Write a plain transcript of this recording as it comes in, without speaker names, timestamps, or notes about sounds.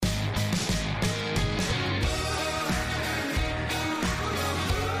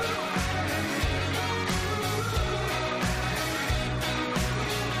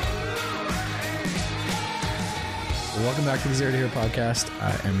Welcome back to the Z2H podcast.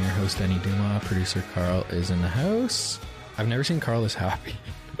 I am your host, Anita Dunn. Producer Carl is in the house. I've never seen Carl this happy.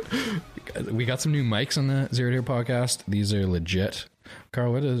 We got some new mics on the Z2H podcast. These are legit.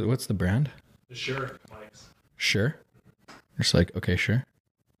 Carl, what's the brand? Shure mics. Shure? Just like, okay, sure.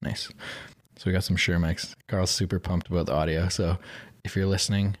 Nice. So we got some Shure mics. Carl's super pumped about the audio. So if you're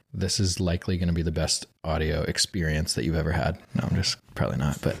listening, this is likely going to be the best audio experience that you've ever had. No, I'm just probably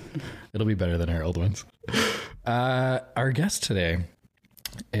not, but it'll be better than our old ones. Our guest today,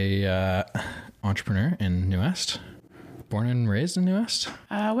 a entrepreneur in New West, born and raised in New West.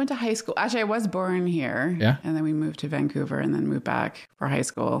 I went to high school. Actually, I was born here. Yeah. And then we moved to Vancouver and then moved back for high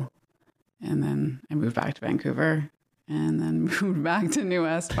school. And then I moved back to Vancouver and then moved back to New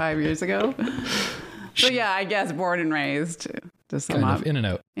West 5 years ago. So yeah, I guess born and raised. To sum up. In and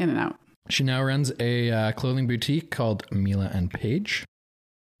out. In and out. She now runs a clothing boutique called Mila and Paige.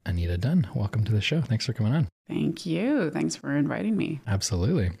 Anita Dunn, welcome to the show. Thanks for coming on. Thank you. Thanks for inviting me.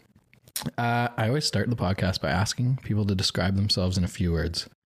 Absolutely. I always start the podcast by asking people to describe themselves in a few words.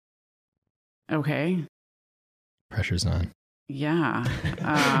 Okay. Pressure's on. Yeah.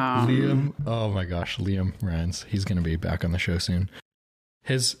 Liam. Oh my gosh. Liam Rans. He's going to be back on the show soon.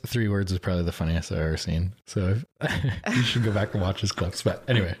 His 3 words is probably the funniest I've ever seen. So you should go back and watch his clips. But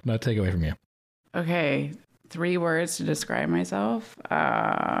anyway, not take away from you. Okay. 3 words to describe myself.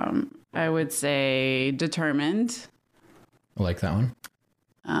 I would say determined. I like that one.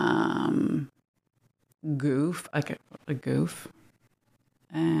 Goof. Like a goof.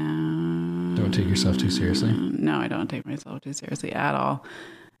 Don't take yourself too seriously. No, I don't take myself too seriously at all.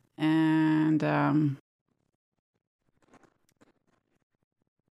 And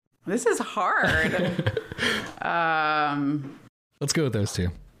this is hard. Let's go with those 2.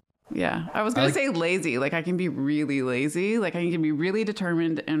 Yeah. I was going to say lazy. Like I can be really lazy. Like I can be really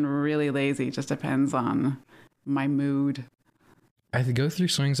determined and really lazy. It just depends on my mood. I go through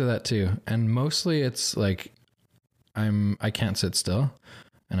swings of that too. And mostly it's like I can't sit still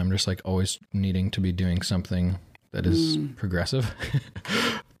and I'm just like always needing to be doing something that is progressive.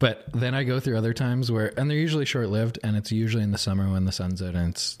 But then I go through other times where, and they're usually short lived, and it's usually in the summer when the sun's out and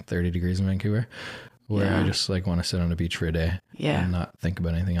it's 30 degrees in Vancouver, where I just like want to sit on a beach for a day and not think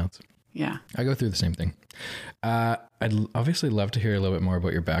about anything else. Yeah. I go through the same thing. I'd obviously love to hear a little bit more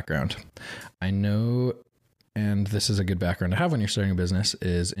about your background. I know, and this is a good background to have when you're starting a business,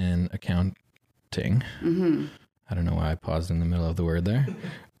 is in accounting. Mm-hmm. I don't know why I paused in the middle of the word there.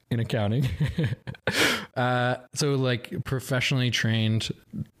 In accounting. So like professionally trained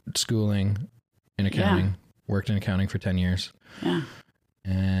schooling in accounting, worked in accounting for 10 years. Yeah.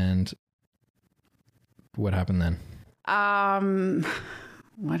 And what happened then?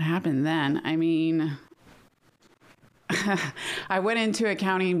 What happened then? I mean, I went into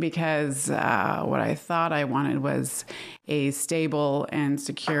accounting because what I thought I wanted was a stable and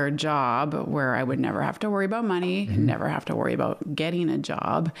secure job where I would never have to worry about money, never have to worry about getting a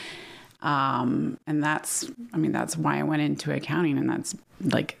job. And that's why I went into accounting, and that's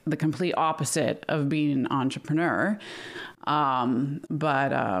like the complete opposite of being an entrepreneur.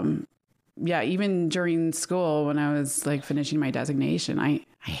 Yeah, even during school when I was like finishing my designation, I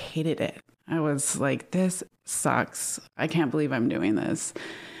hated it. I was like, this sucks. I can't believe I'm doing this.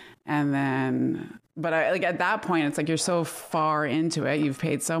 And then, but I like at that point, it's like you're so far into it. You've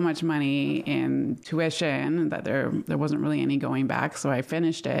paid so much money in tuition that there wasn't really any going back. So I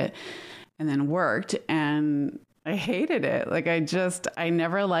finished it and then worked, and I hated it. Like I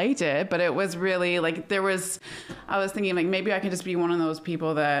never liked it, but it was really like I was thinking like maybe I could just be one of those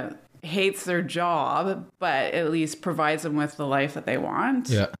people that hates their job, but at least provides them with the life that they want.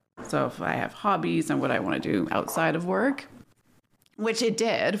 Yeah. So if I have hobbies and what I want to do outside of work, which it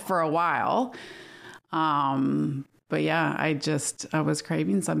did for a while. But yeah, I was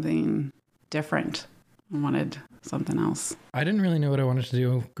craving something different. I wanted something else. I didn't really know what I wanted to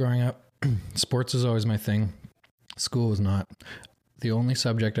do growing up. Sports was always my thing. School was not. The only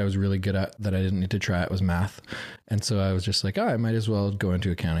subject I was really good at that I didn't need to try it was math. And so I was just like, I might as well go into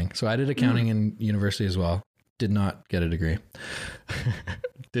accounting. So I did accounting in university as well. Did not get a degree.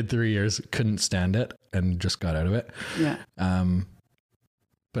 Did 3 years, couldn't stand it, and just got out of it. Yeah.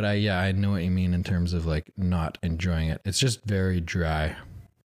 But I know what you mean in terms of like not enjoying it. It's just very dry.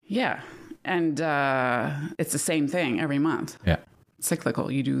 Yeah. And it's the same thing every month. Yeah.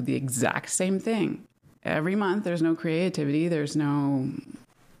 Cyclical. You do the exact same thing every month. There's no creativity. There's nothing.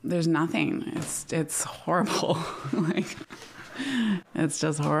 It's horrible. Like it's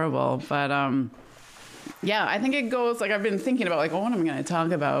just horrible. But yeah, I think it goes like I've been thinking about like, what am I going to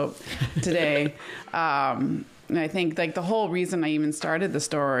talk about today? And I think like the whole reason I even started the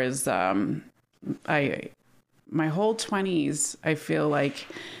store is my my whole 20s, I feel like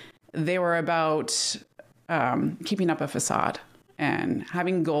they were about keeping up a facade and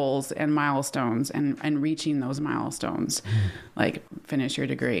having goals and milestones and reaching those milestones. Like finish your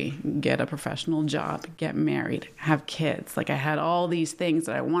degree, get a professional job, get married, have kids. Like I had all these things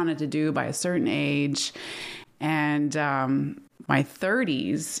that I wanted to do by a certain age. And my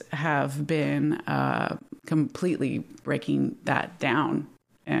 30s have been completely breaking that down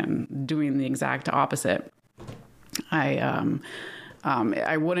and doing the exact opposite.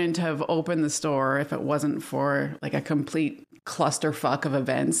 I wouldn't have opened the store if it wasn't for like a complete clusterfuck of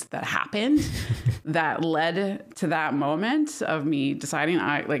events that happened that led to that moment of me deciding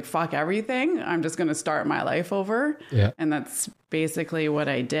I like fuck everything. I'm just going to start my life over. Yeah. And that's basically what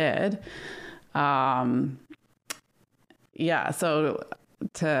I did. Yeah. So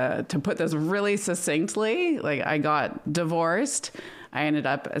to put this really succinctly, like I got divorced. I ended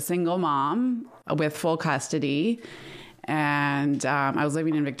up a single mom with full custody. And I was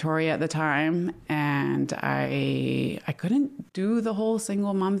living in Victoria at the time, and I couldn't do the whole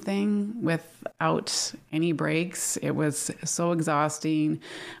single mom thing without any breaks. It was so exhausting.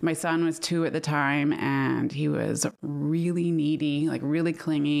 My son was 2 at the time, and he was really needy, like really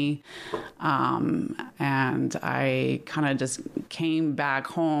clingy. And I kind of just came back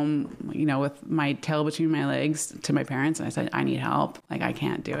home, with my tail between my legs to my parents, and I said, I need help. Like I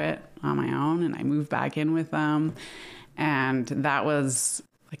can't do it on my own. And I moved back in with them. And that was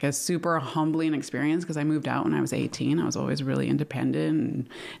like a super humbling experience because I moved out when I was 18. I was always really independent and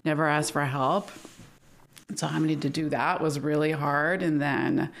never asked for help. So having to do that was really hard. And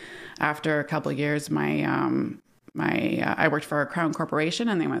then after a couple of years, I worked for a Crown Corporation,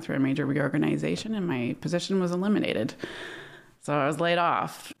 and they went through a major reorganization, and my position was eliminated. So I was laid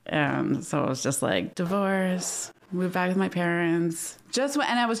off. And so it was just like divorce, moved back with my parents.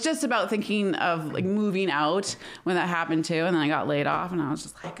 And I was just about thinking of like moving out when that happened too. And then I got laid off, and I was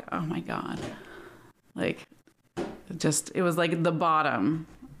just like, oh my God. Like it was like the bottom.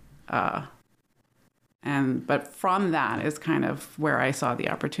 But from that is kind of where I saw the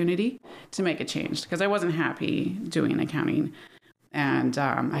opportunity to make a change, because I wasn't happy doing accounting, and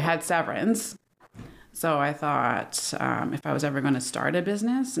I had severance. So I thought if I was ever going to start a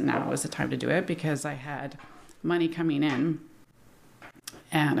business, now was the time to do it, because I had money coming in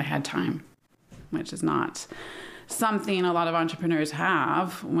and I had time, which is not something a lot of entrepreneurs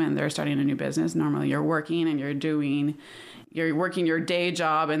have when they're starting a new business. Normally you're working and you're working your day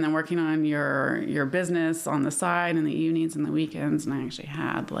job and then working on your business on the side in the evenings and the weekends. And I actually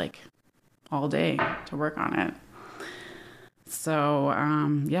had like all day to work on it. So,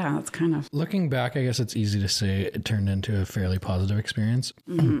 yeah, that's kind of... Looking back, I guess it's easy to say it turned into a fairly positive experience.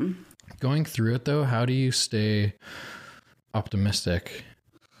 Mm-hmm. Going through it, though, how do you stay optimistic?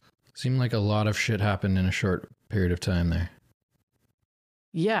 Seemed like a lot of shit happened in a short period of time there.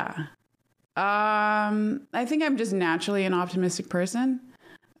 Yeah. I think I'm just naturally an optimistic person.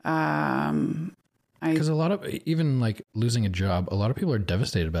 Because a lot of, even like losing a job, a lot of people are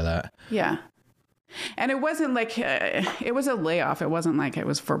devastated by that. Yeah. And it wasn't like, it was a layoff. It wasn't like it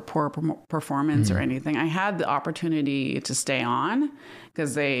was for poor performance or anything. I had the opportunity to stay on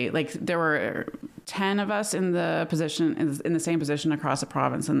because there were 10 of us in the position, in the same position across the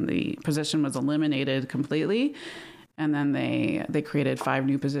province, and the position was eliminated completely. And then they created 5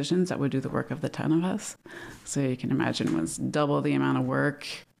 new positions that would do the work of the 10 of us. So you can imagine it was double the amount of work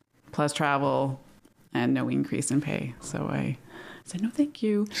plus travel and no increase in pay. So I said, no, thank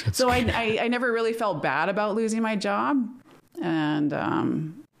you. So I never really felt bad about losing my job. And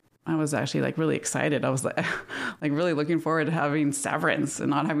I was actually like really excited. I was like really looking forward to having severance and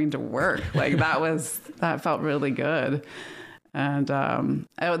not having to work. Like that felt really good. And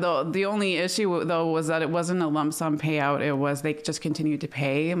the only issue though was that it wasn't a lump sum payout. It was they just continued to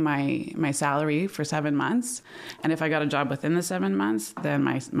pay my salary for 7 months. And if I got a job within the 7 months, then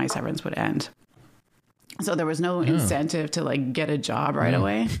my severance would end. So there was no incentive to like get a job right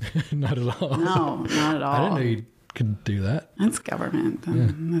away. Not at all. No, not at all. I didn't know you could do that. That's government.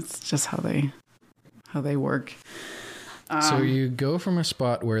 That's just how they work. So you go from a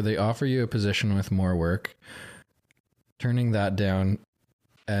spot where they offer you a position with more work, turning that down,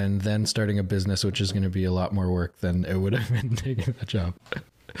 and then starting a business, which is going to be a lot more work than it would have been taking that job.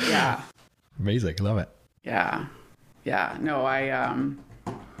 Yeah. Amazing. Love it. Yeah. Yeah. No, I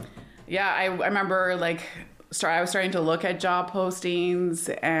remember like I was starting to look at job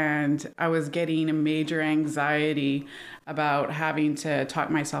postings, and I was getting a major anxiety about having to talk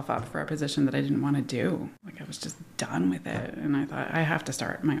myself up for a position that I didn't want to do. Like I was just done with it. And I thought, I have to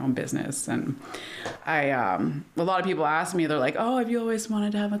start my own business. And a lot of people ask me, they're like, oh, have you always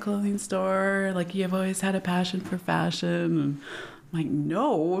wanted to have a clothing store? Like, you've always had a passion for fashion? And I'm like,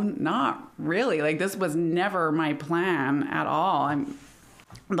 no, not really. Like, this was never my plan at all.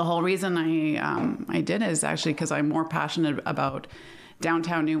 The whole reason I did it is actually because I'm more passionate about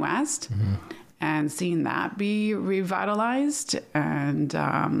downtown New West. And seeing that be revitalized, and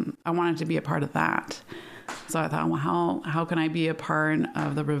I wanted to be a part of that. So I thought, well, how can I be a part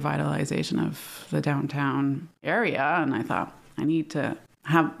of the revitalization of the downtown area? And I thought, I need to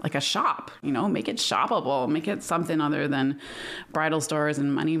have like a shop, make it shoppable, make it something other than bridal stores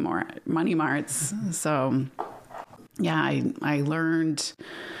and money marts. So yeah, I learned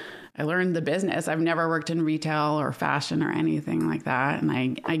the business. I've never worked in retail or fashion or anything like that. And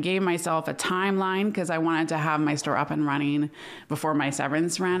I gave myself a timeline because I wanted to have my store up and running before my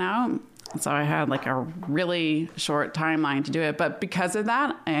severance ran out. So I had like a really short timeline to do it. But because of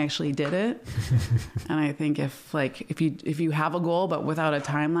that, I actually did it. And I think if you have a goal, but without a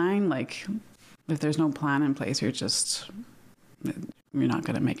timeline, like if there's no plan in place, you're not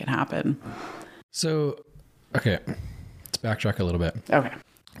going to make it happen. So, okay, let's backtrack a little bit. Okay.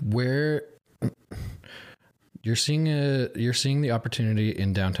 Where you're seeing the opportunity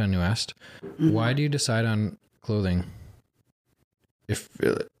in downtown New West. Why do you decide on clothing? If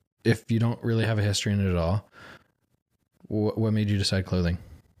you don't really have a history in it at all, what made you decide clothing?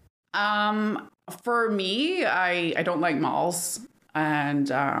 For me, I don't like malls. And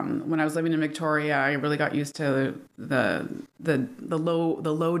when I was living in Victoria, I really got used to the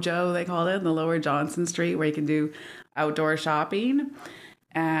Lojo, they called it, the Lower Johnson Street, where you can do outdoor shopping.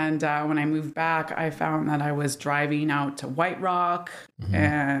 And when I moved back, I found that I was driving out to White Rock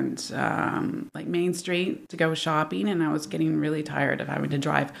and like Main Street to go shopping, and I was getting really tired of having to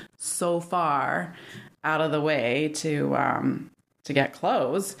drive so far out of the way to get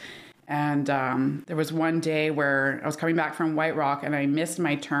clothes. And there was one day where I was coming back from White Rock and I missed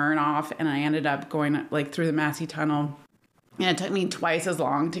my turn off, and I ended up going like through the Massey Tunnel. And it took me twice as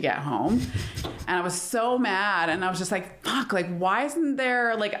long to get home. And I was so mad. And I was just like, fuck, like, why isn't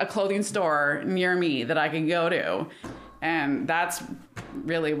there like a clothing store near me that I could go to? And that's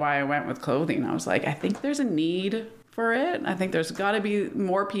really why I went with clothing. I was like, I think there's a need for it. I think there's got to be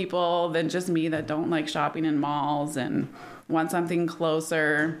more people than just me that don't like shopping in malls and want something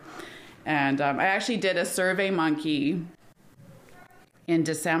closer. And I actually did a Survey Monkey in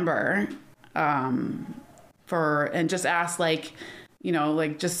December, and just asked like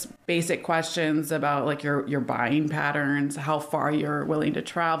just basic questions about like your buying patterns, how far you're willing to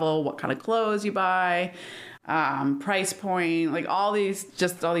travel, what kind of clothes you buy, price point, like all these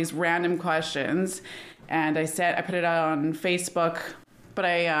random questions. And I put it out on Facebook, but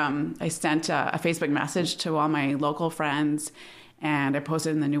I sent a Facebook message to all my local friends, and I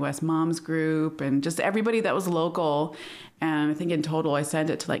posted in the New West Moms group and just everybody that was local. And I think in total, I sent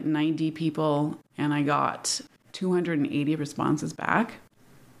it to like 90 people, and I got 280 responses back.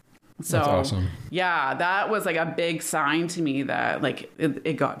 So, that's awesome. Yeah, that was like a big sign to me that like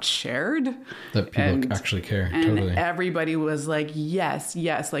it got shared. That people actually care. And totally. Everybody was like, yes,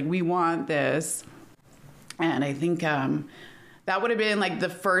 like we want this. And I think that would have been like the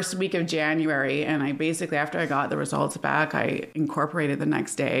first week of January. And I basically, after I got the results back, I incorporated the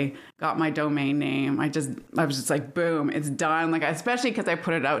next day, got my domain name. I was just like, boom, it's done. Like, especially because I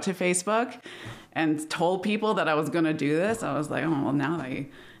put it out to Facebook and told people that I was going to do this. I was like, oh, well, now I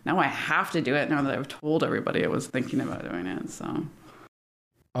have to do it now that I've told everybody I was thinking about doing it. So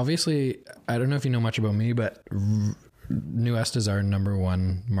obviously, I don't know if you know much about me, but New West is our number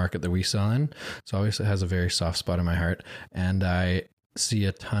one market that we sell in. So obviously it has a very soft spot in my heart, and I see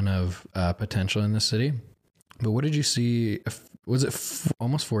a ton of potential in this city. But what did you see? Was it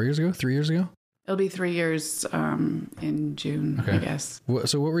almost 4 years ago, 3 years ago? It'll be 3 years in June, okay. I guess.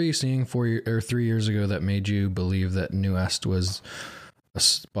 So what were you seeing 3 years ago that made you believe that New West was a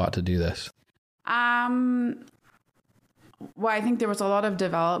spot to do this? Well, I think there was a lot of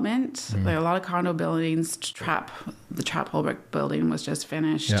development, like a lot of condo buildings. The Trap Holbrook building was just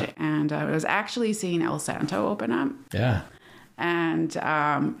finished, and I was actually seeing El Santo open up. Yeah. And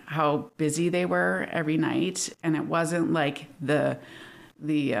how busy they were every night, and it wasn't like the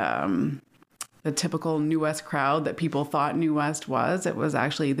typical New West crowd that people thought New West was. It was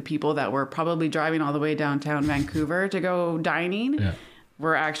actually the people that were probably driving all the way downtown Vancouver to go dining. Yeah.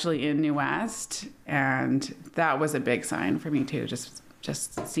 Were actually in New West, and that was a big sign for me too.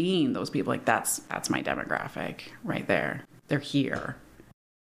 Just seeing those people, like that's my demographic right there. They're here.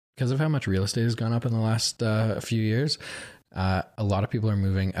 Because of how much real estate has gone up in the last few years, a lot of people are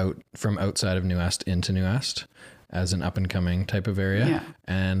moving out from outside of New West into New West, as an up and coming type of area. Yeah.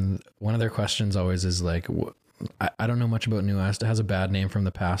 And one of their questions always is like, I don't know much about New West. It has a bad name from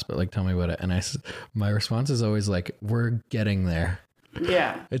the past, but like, tell me about it. And my response is always like, we're getting there.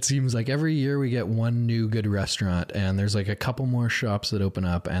 Yeah. It seems like every year we get one new good restaurant, and there's like a couple more shops that open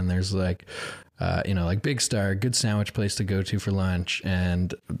up, and there's like, like Big Star, good sandwich place to go to for lunch.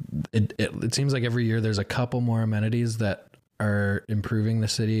 And it seems like every year there's a couple more amenities that are improving the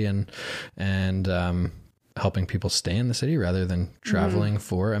city and helping people stay in the city rather than traveling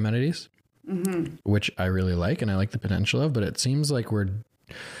for amenities, which I really like, and I like the potential of, but it seems like we're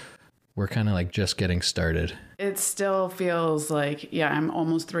kind of like just getting started. It still feels like, I'm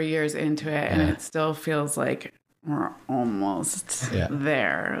almost 3 years into it, and it still feels like we're almost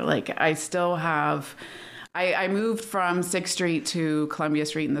there. Like I still have, I moved from 6th Street to Columbia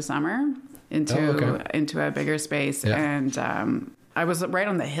Street in the summer into a bigger space. Yeah. And I was right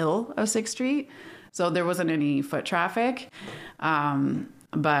on the hill of 6th Street. So there wasn't any foot traffic.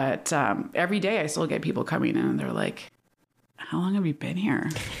 But every day I still get people coming in and they're like, how long have you been here?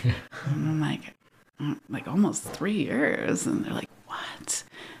 And I'm like almost 3 years. And they're like, what?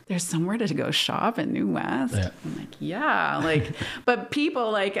 There's somewhere to go shop in New West? Yeah. I'm like, yeah. Like, but people,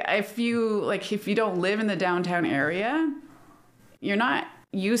 like, if you don't live in the downtown area, you're not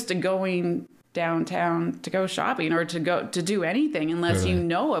used to going downtown to go shopping or to do anything unless you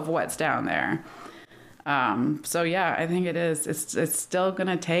know of what's down there. So yeah, I think it is. It's still going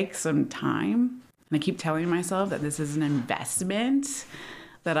to take some time. And I keep telling myself that this is an investment,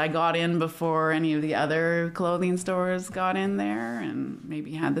 that I got in before any of the other clothing stores got in there and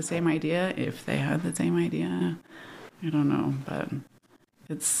maybe had the same idea, if they had the same idea. I don't know, but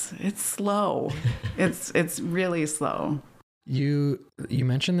it's slow. It's really slow. You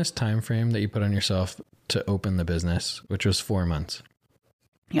mentioned this time frame that you put on yourself to open the business, which was 4 months.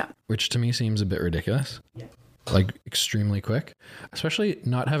 Yeah. Which to me seems a bit ridiculous. Yeah. Like extremely quick, especially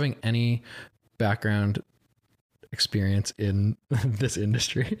not having any background experience in this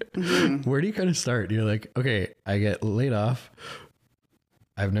industry. Mm-hmm. Where do you kind of start? You're like, okay, I get laid off.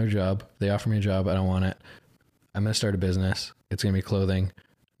 I have no job. They offer me a job. I don't want it. I'm going to start a business. It's going to be clothing.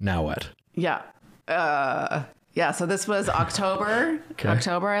 Now what? Yeah. So this was October. Okay.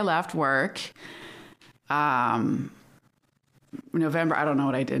 October, I left work. November, I don't know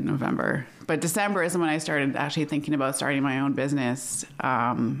what I did in November, but December is when I started actually thinking about starting my own business.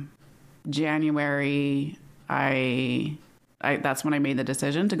 January, that's when I made the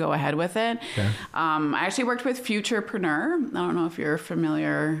decision to go ahead with it. Okay. I actually worked with Futurepreneur. I don't know if you're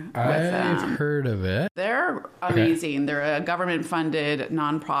familiar with them. I've heard of it. They're amazing. Okay. They're a government-funded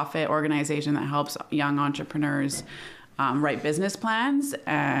nonprofit organization that helps young entrepreneurs write business plans,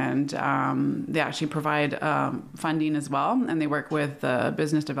 and they actually provide funding as well. And they work with the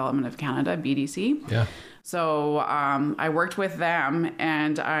Business Development of Canada, BDC. Yeah. So I worked with them,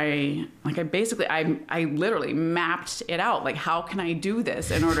 and I literally mapped it out. Like, how can I do this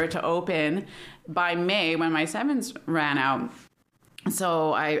in order to open by May when my sevens ran out?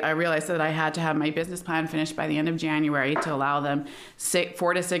 So I realized that I had to have my business plan finished by the end of January to allow them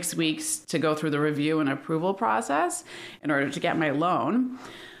 4 to 6 weeks to go through the review and approval process in order to get my loan.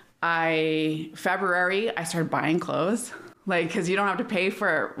 February, I started buying clothes. Like, because you don't have to pay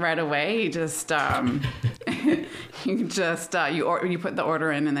for it right away. You just you put the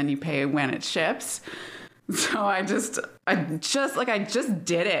order in and then you pay when it ships. So I just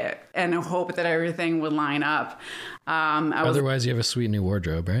did it and hope that everything would line up. Otherwise, you have a sweet new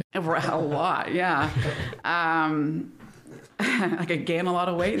wardrobe, right? A lot, yeah. I could gain a lot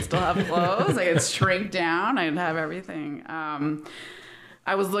of weight and still have clothes. I could shrink down. I'd have everything.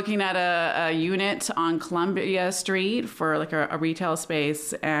 I was looking at a unit on Columbia Street for like a retail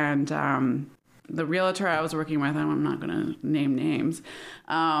space, and the realtor I was working with, I'm not going to name names,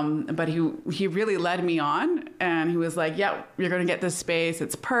 but he really led me on, and he was like, yeah, you're going to get this space.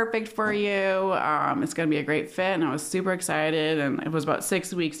 It's perfect for you. It's going to be a great fit. And I was super excited. And it was about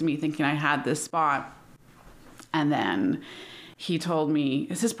 6 weeks of me thinking I had this spot. And then he told me,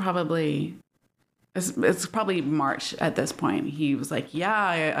 it's probably March at this point. He was like,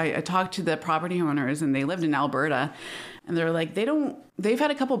 yeah, I talked to the property owners, and they lived in Alberta, and they're like, they've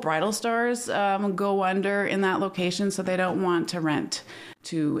had a couple bridal stores go under in that location, so they don't want to rent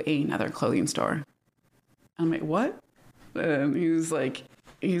to another clothing store. I'm like, what? And he's like,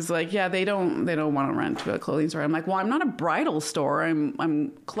 yeah, they don't want to rent to a clothing store. I'm like, well, I'm not a bridal store.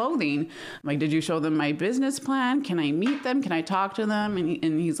 I'm clothing. I'm like, did you show them my business plan? Can I meet them? Can I talk to them?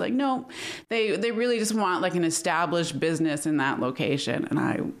 And he's like, no, they really just want like an established business in that location.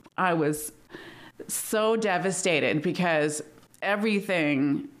 And I was so devastated because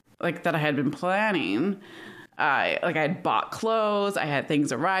everything like that I had been planning I had bought clothes. I had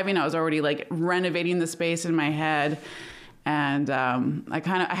things arriving. I was already like renovating the space in my head. And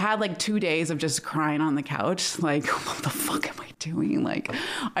I had like 2 days of just crying on the couch. Like, what the fuck am I doing? Like,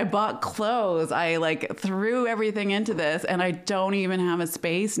 I bought clothes. I like threw everything into this, and I don't even have a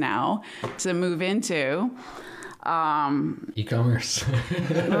space now to move into. E-commerce.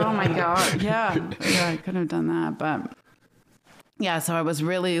 Oh my God. Yeah, I could have done that. But yeah, so I was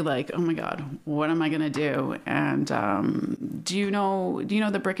really like, oh my God, what am I going to do? And do you know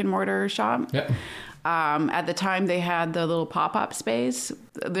the brick and mortar shop? Yeah. At the time they had the little pop-up space.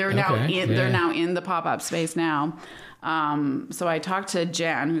 They're now in the pop-up space now. So I talked to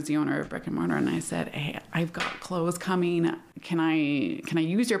Jen, who's the owner of Brick and Mortar, and I said, hey, I've got clothes coming. Can I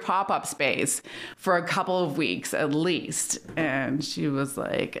use your pop-up space for a couple of weeks at least? And she was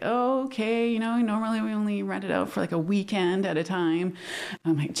like, oh, okay. Normally we only rent it out for like a weekend at a time.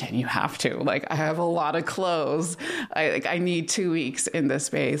 I'm like, Jen, you have to. Like, I have a lot of clothes. I need 2 weeks in this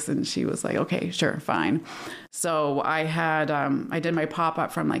space. And she was like, okay, sure, fine. So I did my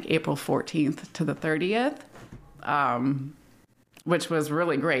pop-up from like April 14th to the 30th. Which was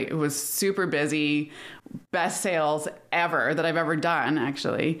really great. It was super busy, best sales ever that I've ever done,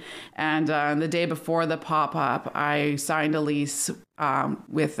 actually. And the day before the pop-up, I signed a lease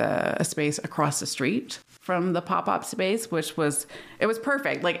with a space across the street from the pop-up space, it was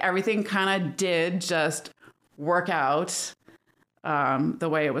perfect. Like everything kind of did just work out the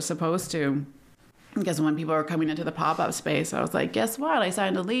way it was supposed to. Because when people were coming into the pop-up space, I was like, guess what? I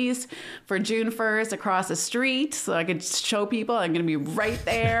signed a lease for June 1st across the street so I could show people I'm going to be right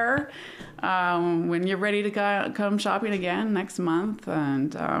there when you're ready to come shopping again next month.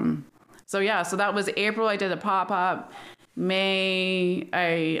 And so that was April. I did a pop-up. May,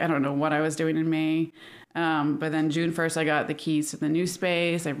 I don't know what I was doing in May. But then June 1st, I got the keys to the new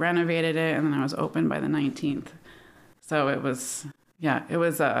space. I renovated it, and then I was open by the 19th. So it was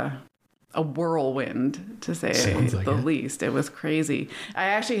a whirlwind, to say the least. It was crazy. I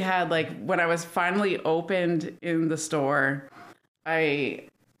actually had when I was finally opened in the store, I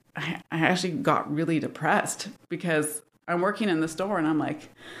actually got really depressed because I'm working in the store and I'm like,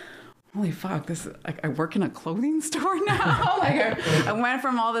 holy fuck, I work in a clothing store now. I went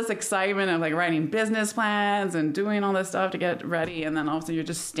from all this excitement of writing business plans and doing all this stuff to get ready, and then also you're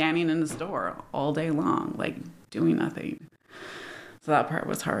just standing in the store all day long, doing nothing. So that part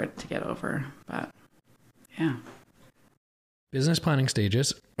was hard to get over, but yeah. Business planning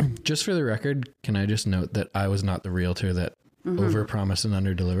stages. Just for the record, can I just note that I was not the realtor that overpromised and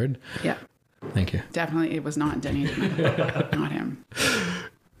underdelivered? Yeah. Thank you. Definitely, it was not Denny, not him.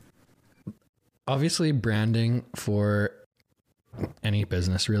 Obviously, branding for any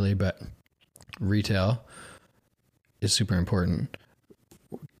business really, but retail is super important.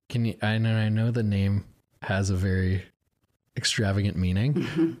 I know the name has a very extravagant meaning.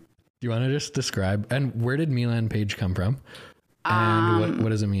 Do you want to just describe, and where did Milan Page come from, and what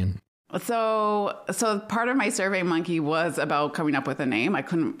does it mean? So part of my Survey Monkey was about coming up with a name. I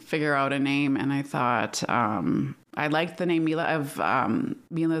couldn't figure out a name, and I thought I liked the name Mila.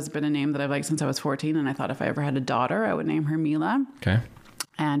 Mila's been a name that I've liked since I was 14, and I thought if I ever had a daughter, I would name her Mila. Okay.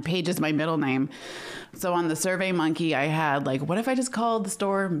 And Page is my middle name. So on the Survey Monkey, I had what if I just called the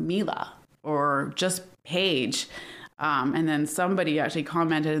store Mila or just Page? And then somebody actually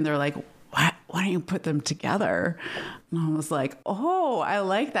commented and they're like, why don't you put them together? And I was like, oh, I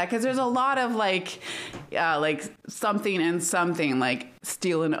like that. Because there's a lot of something and something, like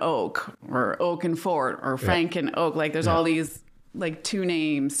Steel and Oak or Oak and Fort or Frank and Oak. There's all these two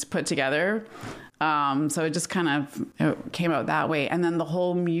names put together. So it just kind of came out that way. And then the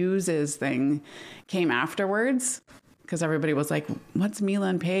whole Muses thing came afterwards because everybody was like, what's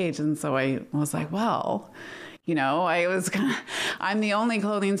Milan Page? And so I was like, well, I'm the only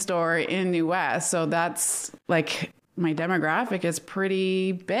clothing store in New West. So that's my demographic is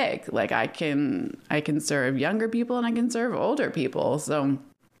pretty big. I can serve younger people and I can serve older people. So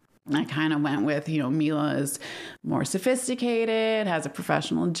I kind of went with, Mila is more sophisticated, has a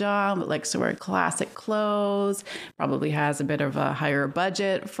professional job, likes to wear classic clothes, probably has a bit of a higher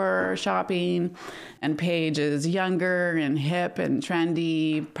budget for shopping. And Paige is younger and hip and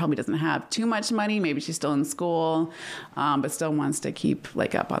trendy, probably doesn't have too much money. Maybe she's still in school, but still wants to keep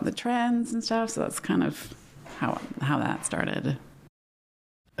up on the trends and stuff. So that's kind of how that started.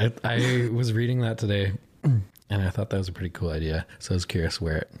 I was reading that today and I thought that was a pretty cool idea. So I was curious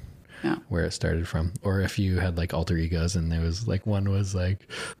where it started from, or if you had alter egos and there was one was the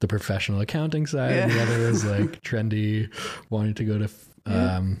professional accounting side and the other was trendy, wanting to go to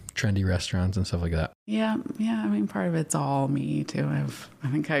trendy restaurants and stuff like that. Yeah. I mean, part of it's all me too. I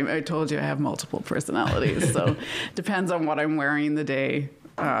think I told you I have multiple personalities, so depends on what I'm wearing the day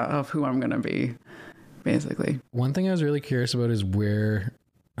of who I'm going to be, basically. One thing I was really curious about is where,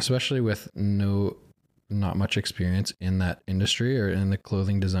 especially with not much experience in that industry or in the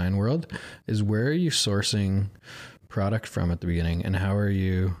clothing design world, is where are you sourcing product from at the beginning, and how are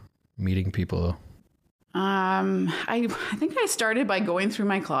you meeting people? I think I started by going through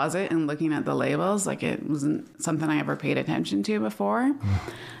my closet and looking at the labels. Like, it wasn't something I ever paid attention to before.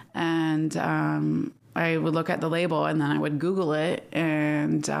 And I would look at the label and then I would Google it.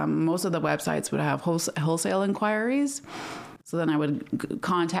 And most of the websites would have wholesale inquiries. So then I would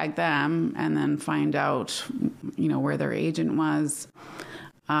contact them and then find out, where their agent was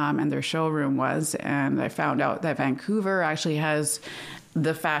and their showroom was. And I found out that Vancouver actually has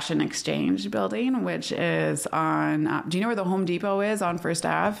the Fashion Exchange building, which is on, do you know where the Home Depot is on First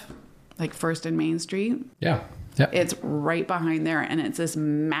Ave? Like First and Main Street? Yeah. It's right behind there. And it's this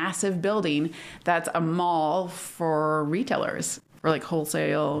massive building that's a mall for retailers, for like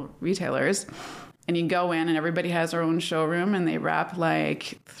wholesale retailers. And you go in and everybody has their own showroom and they rep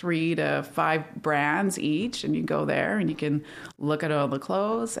like 3 to 5 brands each. And you go there and you can look at all the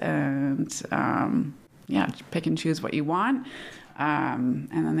clothes and, pick and choose what you want. And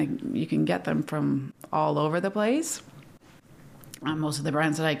then you can get them from all over the place. Most of the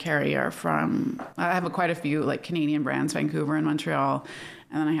brands that I carry are I have quite a few like Canadian brands, Vancouver and Montreal.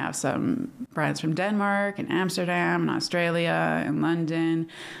 And then I have some brands from Denmark and Amsterdam and Australia and London.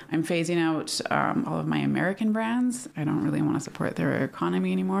 I'm phasing out all of my American brands. I don't really want to support their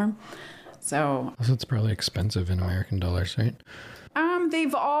economy anymore. So also, it's probably expensive in American dollars, right?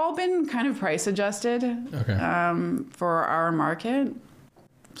 They've all been kind of price adjusted for our market.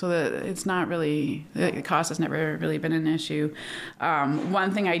 So that it's not really, the cost has never really been an issue.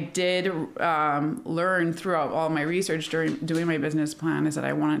 One thing I did learn throughout all my research during doing my business plan is that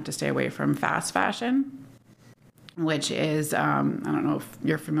I wanted to stay away from fast fashion, which is, I don't know if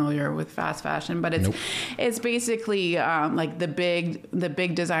you're familiar with fast fashion, but it's basically like the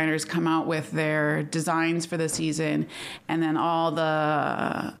big designers come out with their designs for the season, and then all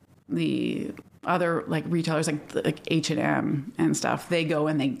the other like retailers like H&M and stuff, they go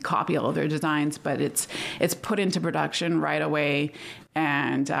and they copy all of their designs, but it's put into production right away,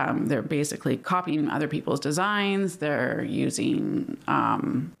 and they're basically copying other people's designs. They're using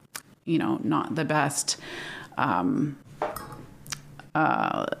not the best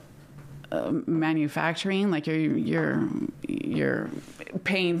manufacturing. Like you're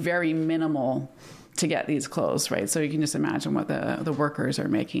paying very minimal to get these clothes, right? So you can just imagine what the workers are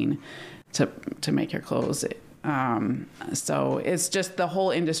making to make your clothes. So it's just the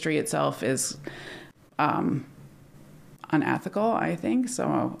whole industry itself is unethical, I think.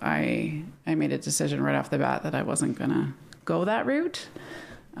 So I made a decision right off the bat that I wasn't gonna go that route,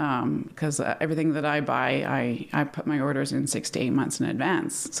 because everything that I buy, I put my orders in 6 to 8 months in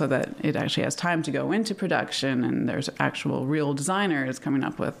advance so that it actually has time to go into production, and there's actual real designers coming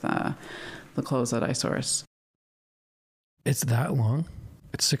up with the clothes that I source. It's that long?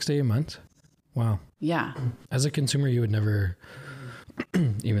 It's 6 to 8 months? Wow. Yeah. As a consumer, you would never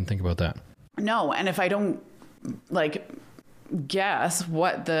even think about that. No, and if I don't guess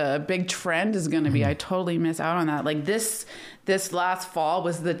what the big trend is going to be, I totally miss out on that. Like this last fall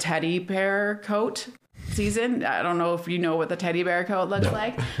was the teddy bear coat season. I don't know if you know what the teddy bear coat looks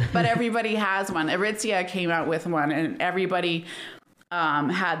like, but everybody has one. Aritzia came out with one, and everybody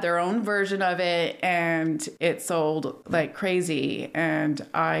had their own version of it, and it sold like crazy. And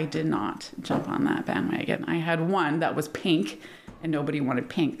I did not jump on that bandwagon. I had one that was pink, and nobody wanted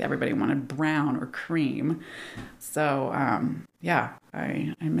pink. Everybody wanted brown or cream. So, I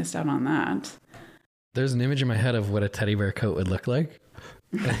missed out on that. There's an image in my head of what a teddy bear coat would look like.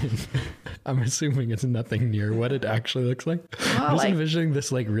 I'm assuming it's nothing near what it actually looks like. I'm just envisioning this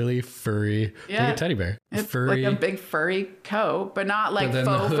like really furry, like a teddy bear. It's furry, like a big furry coat, but not like but then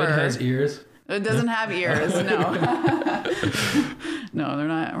faux the hood fur. has ears. It doesn't have ears, no. No, they're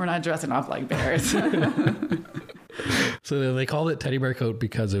not. We're not dressing up like bears. So they called it teddy bear coat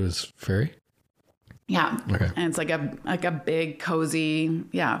because it was furry? Yeah. Okay. And it's like a big cozy,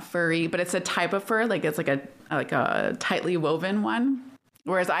 furry, but it's a type of fur, like it's like a tightly woven one.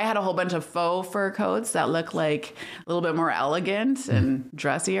 Whereas I had a whole bunch of faux fur coats that look like a little bit more elegant and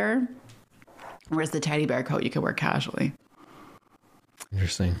dressier. Whereas the teddy bear coat you could wear casually.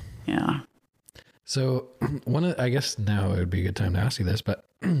 Interesting. Yeah. So I guess now it would be a good time to ask you this, but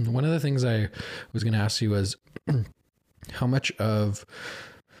one of the things I was going to ask you was how much of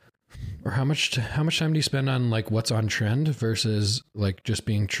Or how much time do you spend on like what's on trend versus like just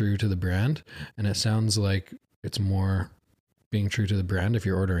being true to the brand? And it sounds like it's more being true to the brand. If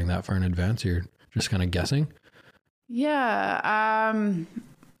you're ordering that far in advance, you're just kind of guessing. Yeah.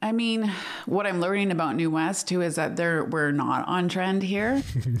 I mean, what I'm learning about New West too is that we're not on trend here.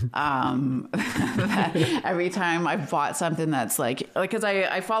 That every time I've bought something that's like, cause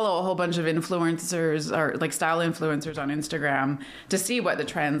I follow a whole bunch of influencers or like style influencers on Instagram to see what the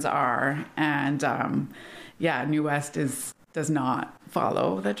trends are. And, New West does not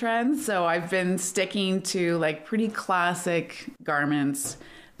follow the trends. So I've been sticking to like pretty classic garments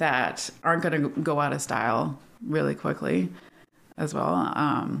that aren't going to go out of style really quickly as well.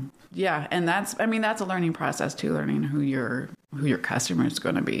 And that's a learning process too, learning who your customer is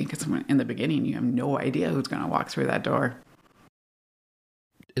going to be. Because in the beginning, you have no idea who's going to walk through that door.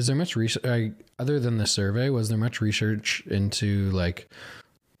 Is there much research, other than the survey, was there much research into like,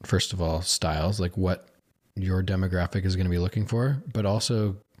 first of all, styles, like what your demographic is going to be looking for, but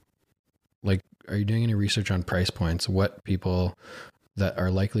also like, are you doing any research on price points? What people that are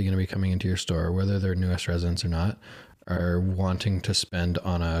likely going to be coming into your store, whether they're newest residents or not, are wanting to spend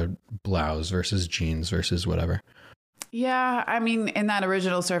on a blouse versus jeans versus whatever? Yeah, I mean, in that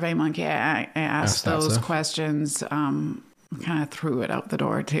original Survey Monkey, I asked those questions, kind of threw it out the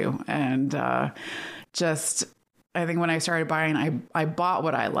door too. And I think when I started buying, I bought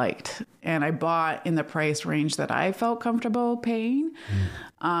what I liked, and I bought in the price range that I felt comfortable paying.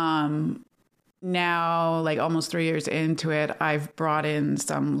 Now, like almost 3 years into it, I've brought in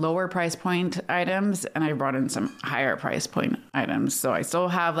some lower price point items, and I brought in some higher price point items. So I still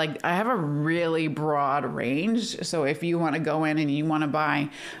have I have a really broad range. So if you want to go in and you want to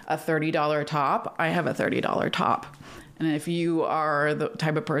buy a $30 top, I have a $30 top. And if you are the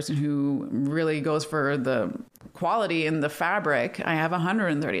type of person who really goes for the quality in the fabric, I have a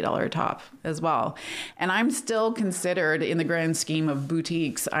 $130 top as well. And I'm still considered, in the grand scheme of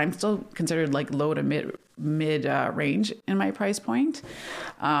boutiques, I'm still considered like low to mid range in my price point.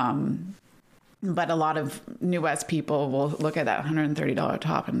 But a lot of New West people will look at that $130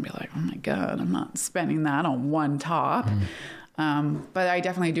 top and be like, oh my God, I'm not spending that on one top. But I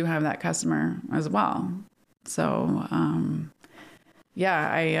definitely do have that customer as well. So,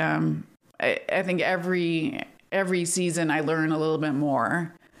 I think every season I learn a little bit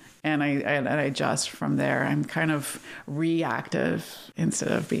more, and I adjust from there. I'm kind of reactive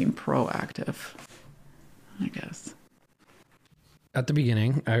instead of being proactive, I guess. At the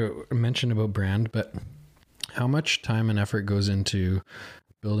beginning, I mentioned about brand, but how much time and effort goes into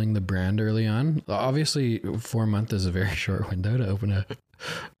building the brand early on? Obviously, 4 months is a very short window to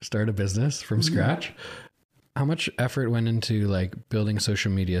start a business from scratch. How much effort went into like building a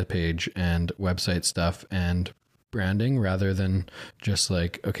social media page and website stuff and branding rather than just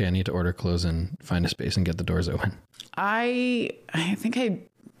like, okay, I need to order clothes and find a space and get the doors open? I think I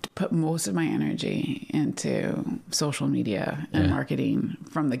put most of my energy into social media and marketing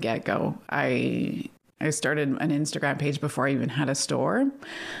from the get-go. I started an Instagram page before I even had a store,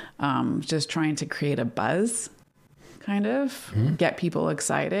 just trying to create a buzz, kind of get people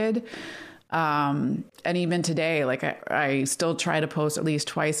excited. And even today, like I still try to post at least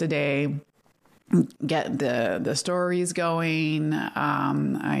twice a day, get the stories going.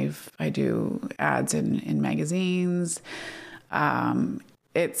 I do ads in magazines.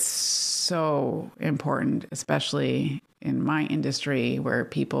 It's so important, especially in my industry where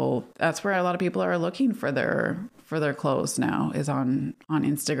that's where a lot of people are looking for their clothes now, is on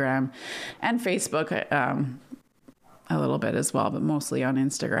Instagram and Facebook, a little bit as well, but mostly on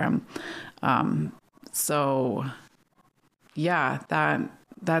Instagram.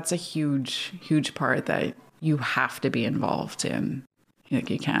 That's a huge part that you have to be involved in. Like,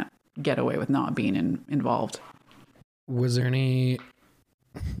 you can't get away with not being involved. Was there any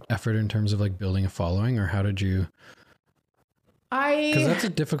effort in terms of like building a following, or how did you? Because that's a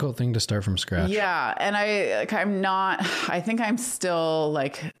difficult thing to start from scratch. Yeah. And I think I'm still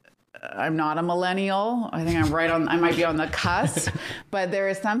like, I'm not a millennial. I think I might be on the cusp, but there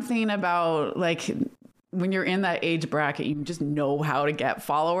is something about like when you're in that age bracket, you just know how to get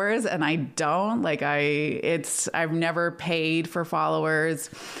followers, and I don't. Like I've never paid for followers.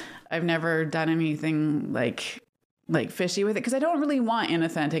 I've never done anything like fishy with it, because I don't really want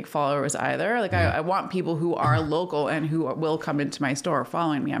inauthentic followers either. Like I want people who are local and who will come into my store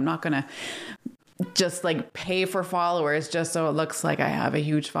following me. I'm not going to just like pay for followers just so it looks like I have a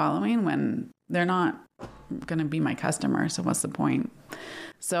huge following when they're not going to be my customer. So what's the point?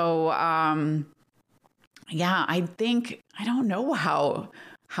 So, I think, I don't know how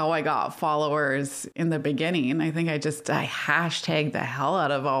how I got followers in the beginning. I think I hashtagged the hell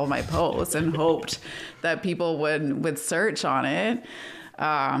out of all my posts and hoped that people would search on it.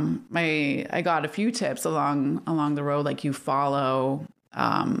 I got a few tips along the road, like you follow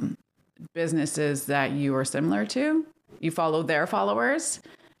businesses that you are similar to. You follow their followers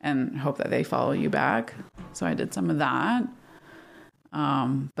and hope that they follow you back. So I did some of that.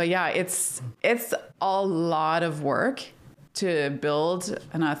 But yeah, it's a lot of work to build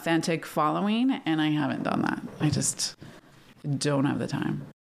an authentic following, and I haven't done that. I just don't have the time.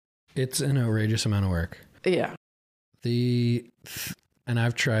 It's an outrageous amount of work. Yeah. And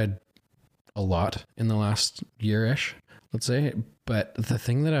I've tried a lot in the last year-ish, let's say, but the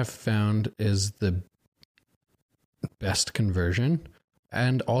thing that I've found is the best conversion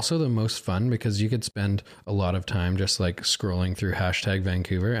and also the most fun, because you could spend a lot of time just like scrolling through hashtag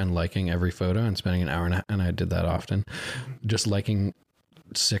Vancouver and liking every photo and spending an hour and I did that often, just liking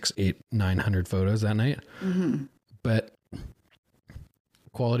 600, 800, 900 photos that night. Mm-hmm. But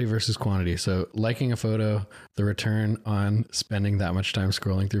quality versus quantity. So liking a photo, the return on spending that much time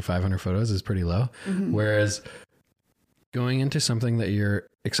scrolling through 500 photos is pretty low. Mm-hmm. Whereas going into something that you're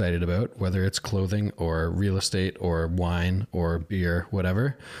excited about, whether it's clothing or real estate or wine or beer,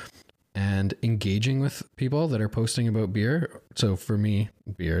 whatever, and engaging with people that are posting about beer. So for me,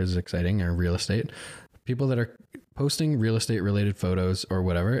 beer is exciting, or real estate. People that are posting real estate related photos or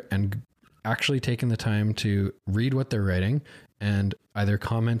whatever, and actually taking the time to read what they're writing and either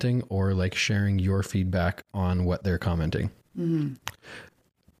commenting or like sharing your feedback on what they're commenting. Mm-hmm.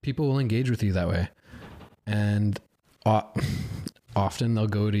 People will engage with you that way. And often they'll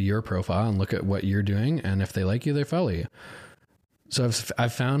go to your profile and look at what you're doing. And if they like you, they follow you. So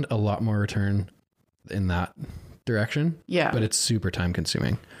I've found a lot more return in that direction. Yeah. But it's super time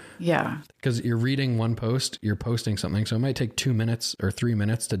consuming. Yeah. Because you're reading one post, you're posting something. So it might take 2 minutes or 3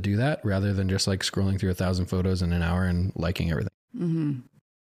 minutes to do that, rather than just like scrolling through 1,000 photos in an hour and liking everything. Mm-hmm.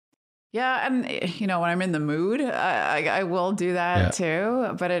 Yeah. And when I'm in the mood, I will do that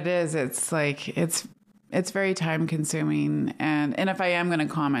too. But it's very time consuming. And if I am going to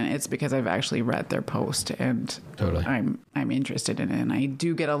comment, it's because I've actually read their post and totally I'm interested in it. And I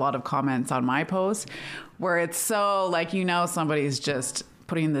do get a lot of comments on my post where it's so like, somebody's just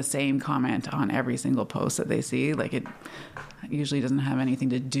putting the same comment on every single post that they see. Like it usually doesn't have anything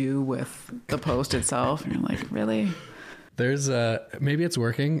to do with the post itself. And you're like, really? There's maybe it's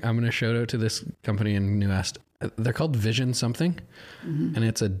working. I'm going to shout out to this company in New Est. They're called Vision something. Mm-hmm. And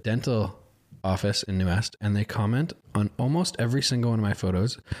it's a dental office in New Est, and they comment on almost every single one of my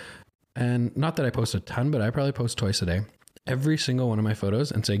photos. And not that I post a ton, but I probably post twice a day. Every single one of my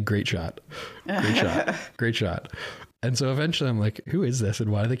photos, and say, great shot, great shot, great shot. And so eventually I'm like, who is this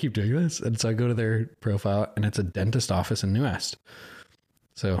and why do they keep doing this? And so I go to their profile, and it's a dentist office in New Est.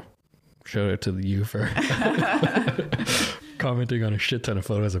 So shout out to you for commenting on a shit ton of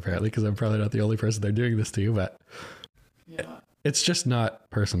photos, apparently, because I'm probably not the only person they're doing this to, but yeah. It's just not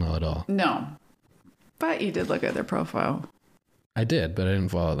personal at all. No. But you did look at their profile. I did, but I didn't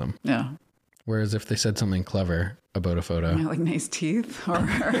follow them. Yeah. Whereas if they said something clever about a photo. Like nice teeth, or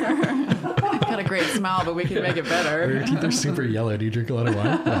got a great smile, but we can make it better. Or your teeth are super yellow. Do you drink a lot of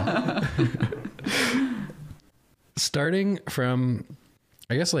wine? Yeah. Starting from,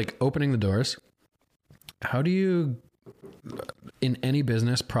 I guess, like opening the doors, how do you, in any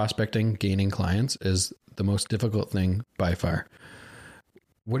business, prospecting, gaining clients is the most difficult thing by far.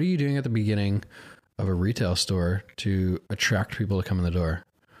 What are you doing at the beginning of a retail store to attract people to come in the door?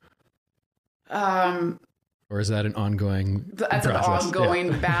 Or is that an ongoing That's process? An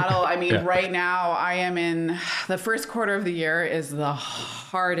ongoing battle. I mean, right now I am in the first quarter of the year is the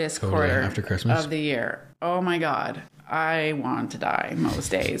hardest quarter after Christmas of the year. Oh my God. I want to die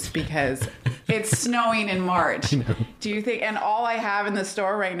most days because it's snowing in March. Do you think? And all I have in the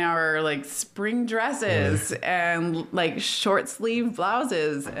store right now are like spring dresses and like short sleeve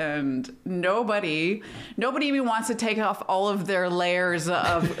blouses, and nobody even wants to take off all of their layers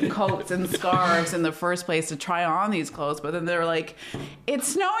of coats and scarves in the first place to try on these clothes. But then they're like, it's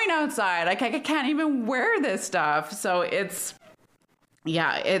snowing outside. Like I can't even wear this stuff. So it's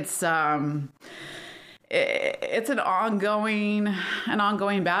an ongoing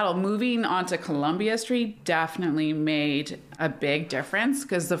battle. Moving onto Columbia Street definitely made a big difference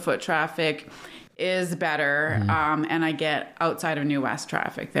because the foot traffic is better. Mm-hmm. And I get outside of New West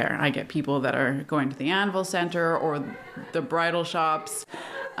traffic there. I get people that are going to the Anvil Center or the bridal shops,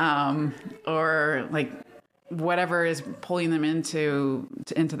 or like whatever is pulling them into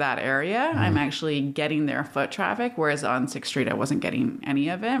that area. Mm-hmm. I'm actually getting their foot traffic, whereas on 6th Street I wasn't getting any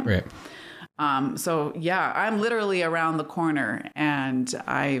of it. Right. So yeah, I'm literally around the corner, and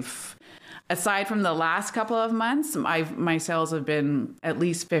aside from the last couple of months, my sales have been at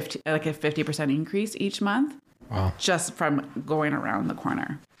least 50% increase each month. Wow. Just from going around the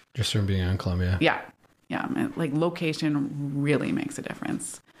corner. Just from being on Columbia. Yeah. Yeah. Like location really makes a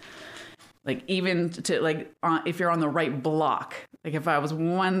difference. Like even to if you're on the right block, like if I was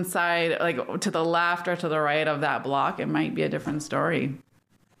one side, like to the left or to the right of that block, it might be a different story,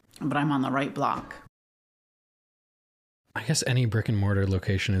 but I'm on the right block. I guess any brick and mortar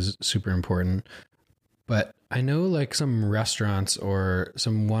location is super important, but I know like some restaurants or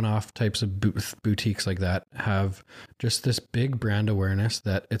some one-off types of boutiques like that have just this big brand awareness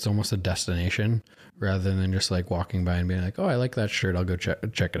that it's almost a destination rather than just like walking by and being like, oh, I like that shirt, I'll go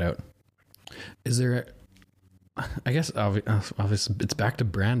check it out. Is there, I guess obviously it's back to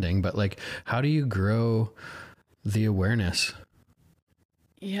branding, but like, how do you grow the awareness?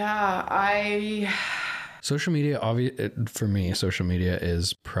 Yeah, social media, for me, social media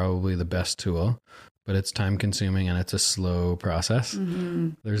is probably the best tool, but it's time consuming and it's a slow process. Mm-hmm.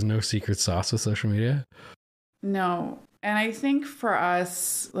 There's no secret sauce with social media. No. And I think for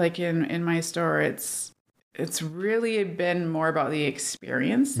us, like in my store, it's really been more about the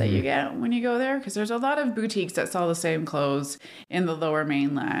experience that you get when you go there. Because there's a lot of boutiques that sell the same clothes in the Lower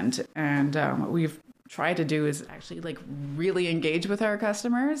Mainland. And what we've tried to do is actually like really engage with our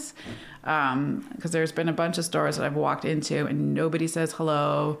customers. Because there's been a bunch of stores that I've walked into and nobody says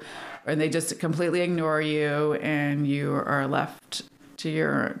hello, or they just completely ignore you, and you are left to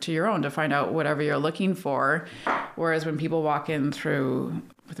your own to find out whatever you're looking for. Whereas when people walk in through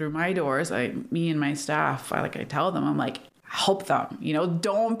my doors, me and my staff, I tell them, I'm like, help them,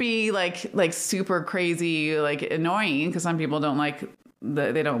 don't be like super crazy, like annoying, because some people don't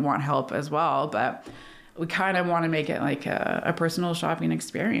they don't want help as well. But we kind of want to make it like a personal shopping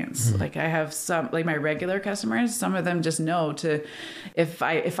experience. Mm-hmm. Like I have some, like my regular customers, some of them just know if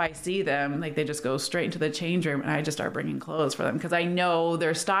I see them, like they just go straight into the change room and I just start bringing clothes for them because I know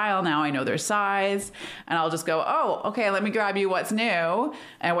their style now, I know their size, and I'll just go, oh, okay, let me grab you what's new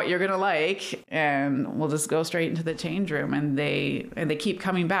and what you're gonna like, and we'll just go straight into the change room, and they keep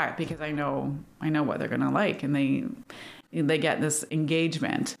coming back because I know what they're gonna like, and they get this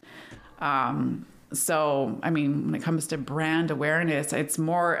engagement. So, I mean, when it comes to brand awareness, it's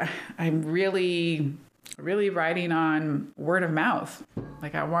more, I'm really, really riding on word of mouth.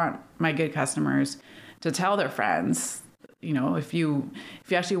 Like I want my good customers to tell their friends, if you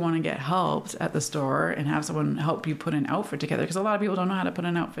actually want to get helped at the store and have someone help you put an outfit together, because a lot of people don't know how to put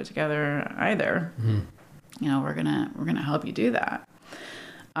an outfit together either. Mm-hmm. We're going to help you do that.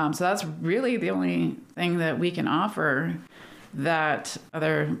 So that's really the only thing that we can offer that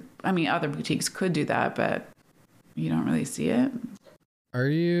other boutiques could do that, but you don't really see it. Are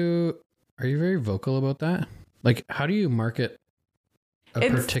you very vocal about that? Like, how do you market a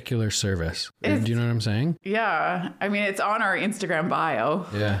particular service? Do you know what I'm saying? Yeah. I mean, it's on our Instagram bio.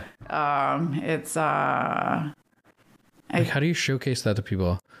 Yeah. It's, how do you showcase that to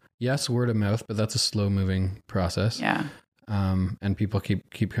people? Yes, word of mouth, but that's a slow moving process. Yeah. And people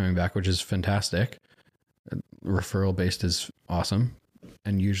keep coming back, which is fantastic. Referral based is awesome,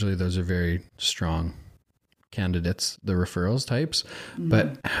 and usually those are very strong candidates, the referrals types. Mm-hmm.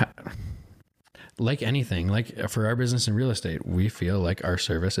 But like anything, like for our business in real estate, we feel like our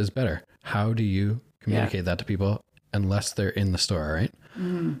service is better. How do you communicate that to people unless they're in the store, right?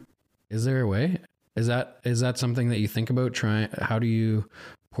 Mm-hmm. Is there a way? Is that something that you think about trying? How do you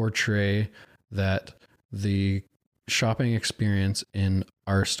portray that the shopping experience in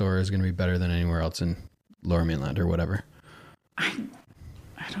our store is going to be better than anywhere else in Lower Mainland or whatever? I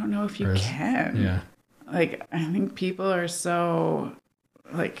don't know if you can. Yeah. Like, I think people are so,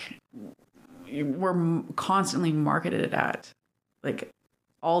 like, we're constantly marketed at, like,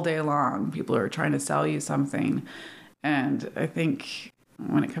 all day long. People are trying to sell you something. And I think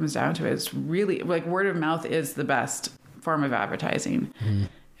when it comes down to it, it's really, like, word of mouth is the best form of advertising. Mm-hmm.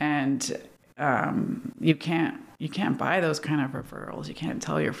 And you can't buy those kind of referrals. You can't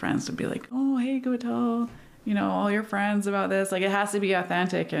tell your friends to be like, oh, hey, go tell, all your friends about this. Like, it has to be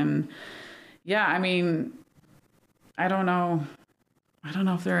authentic. And yeah, I mean, I don't know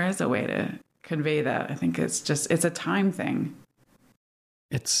if there is a way to convey that. I think it's a time thing.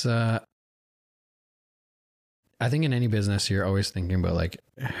 It's, I think in any business, you're always thinking about like,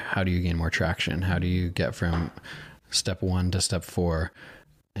 how do you gain more traction? How do you get from step 1 to step 4?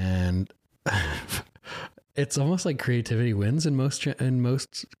 And it's almost like creativity wins in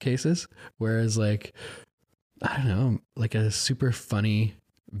most cases. Whereas like, I don't know, like a super funny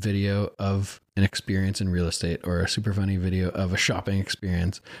video of an experience in real estate or a super funny video of a shopping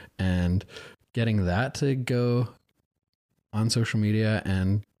experience, and getting that to go on social media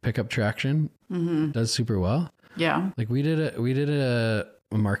and pick up traction does super well. Yeah. Like we did a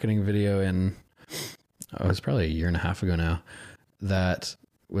marketing video in, it was probably a year and a half ago now, that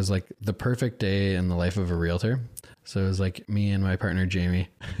was like the perfect day in the life of a realtor. So it was like me and my partner, Jamie.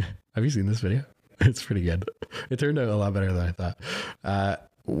 Have you seen this video? It's pretty good. It turned out a lot better than I thought.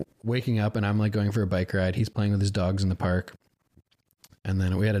 Waking up and I'm like going for a bike ride. He's playing with his dogs in the park. And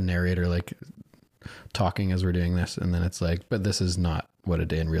then we had a narrator like talking as we're doing this. And then it's like, but this is not what a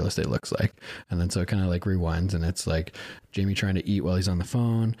day in real estate looks like. And then so it kind of like rewinds, and it's like Jamie trying to eat while he's on the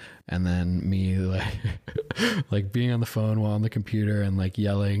phone, and then me like like being on the phone while on the computer and like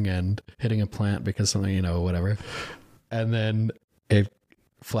yelling and hitting a plant because something, you know, whatever. And then it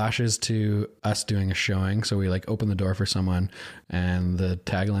flashes to us doing a showing. So we like open the door for someone, and the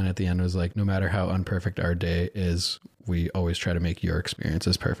tagline at the end was like, no matter how unperfect our day is, we always try to make your experience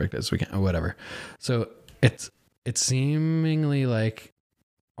as perfect as we can, or whatever. So it's seemingly like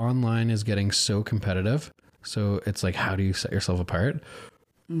online is getting so competitive. So it's like, how do you set yourself apart?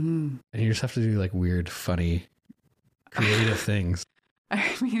 And you just have to do like weird, funny, creative things.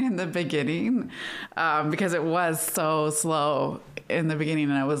 I mean, in the beginning, because it was so slow in the beginning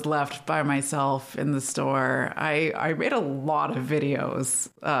and I was left by myself in the store, I made a lot of videos,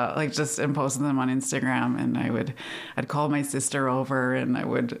 like just and posted them on Instagram, and I'd call my sister over, and I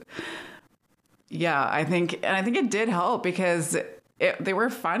would, I think it did help because they were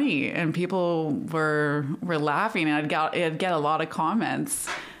funny and people were laughing, and I'd get a lot of comments,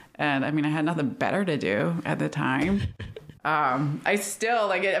 and I mean, I had nothing better to do at the time. I still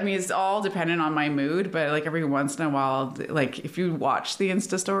like it. I mean, it's all dependent on my mood, but like every once in a while, like if you watch the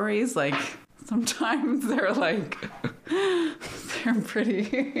Insta stories, like sometimes they're like, they're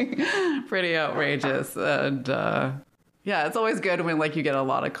pretty outrageous. And, yeah, it's always good when like you get a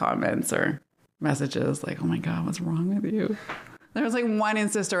lot of comments or messages like, oh my God, what's wrong with you? There was like one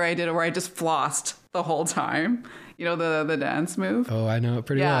Insta story I did where I just flossed the whole time. You know, the dance move? Oh, I know it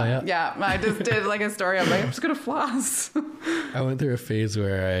pretty well, yeah. Yeah, I just did like a story. I'm like, I'm just going to floss. I went through a phase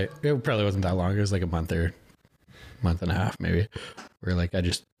where it probably wasn't that long. It was like a month and a half maybe, where like I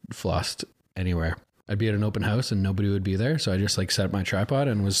just flossed anywhere. I'd be at an open house and nobody would be there. So I just like set up my tripod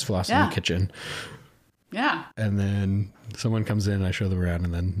and was flossing in the kitchen. Yeah. And then someone comes in, I show them around,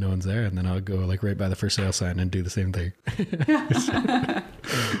 and then no one's there. And then I'll go like right by the for sale sign and do the same thing.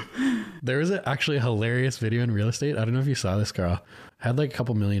 There was actually a hilarious video in real estate. I don't know if you saw this, Carl. Had like a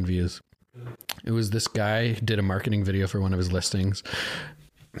couple million views. It was this guy did a marketing video for one of his listings,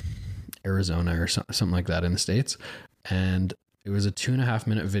 Arizona or something like that in the States. And it was a 2.5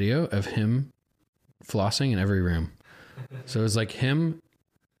 minute video of him flossing in every room. So it was like him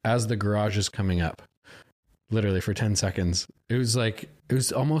as the garage is coming up, literally for 10 seconds. It was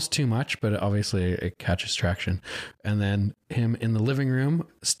almost too much, but obviously it catches traction. And then him in the living room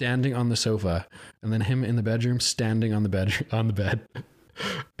standing on the sofa, and then him in the bedroom standing on the bed.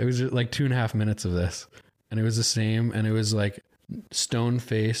 It was like 2.5 minutes of this, and it was the same. And it was like stone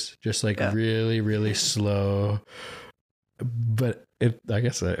face, just like really, really slow. But I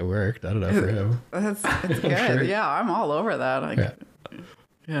guess it worked. I don't know, for him. It's good. Sure. Yeah, I'm all over that.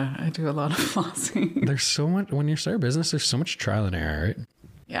 Yeah, I do a lot of flossing. There's so much, when you start a business, there's so much trial and error, right?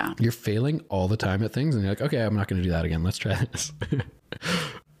 Yeah. You're failing all the time at things, and you're like, okay, I'm not going to do that again. Let's try this.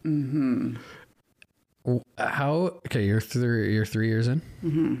 You're 3 years in?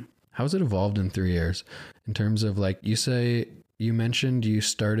 Mm-hmm. How's it evolved in 3 years in terms of like, you mentioned you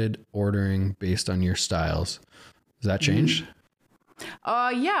started ordering based on your styles. Has that changed? Yeah.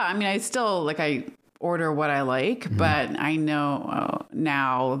 I mean, I still I order what I like, but I know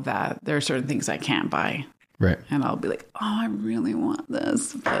now that there are certain things I can't buy. Right. And I'll be like, oh, I really want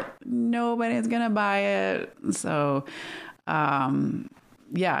this, but nobody's going to buy it. So,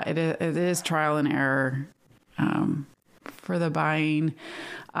 yeah, it is trial and error for the buying.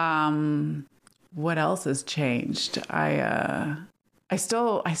 What else has changed? I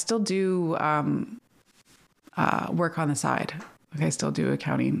still do work on the side. Like I still do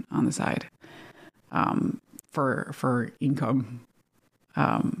accounting on the side. For income,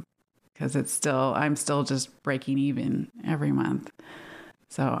 because I'm still just breaking even every month.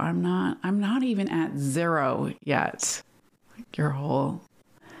 So I'm not even at zero yet. Like your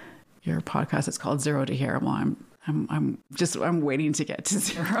podcast is called Zero to Here. Well, I'm waiting to get to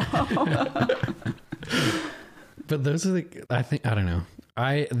zero. But those are I don't know.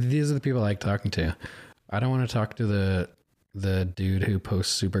 These are the people I like talking to. I don't want to talk to the the dude who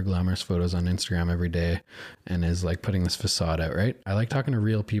posts super glamorous photos on Instagram every day and is like putting this facade out, right? I like talking to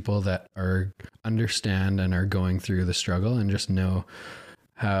real people that are understand and are going through the struggle and just know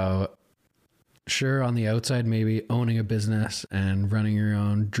how, sure, on the outside, maybe owning a business and running your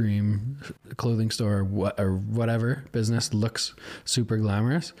own dream clothing store or whatever business looks super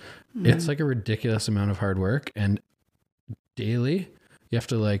glamorous. Mm-hmm. It's like a ridiculous amount of hard work, and daily you have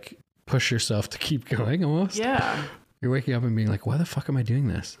to like push yourself to keep going almost. Yeah. You're waking up and being like, why the fuck am I doing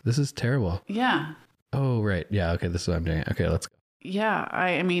this? This is terrible. Yeah. Oh, right. Yeah. Okay. This is what I'm doing. Okay. Let's go. Yeah.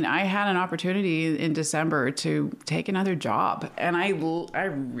 I mean, I had an opportunity in December to take another job, and I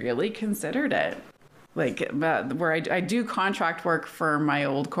really considered it. Like, where I do contract work for my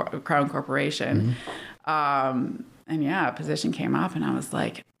old Crown Corporation. Mm-hmm. And yeah, a position came up, and I was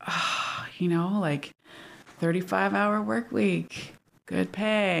like, oh, like 35-hour work week, good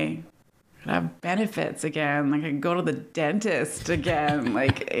pay. Could have benefits again. Like I could go to the dentist again.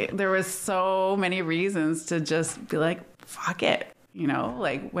 There was so many reasons to just be like, fuck it.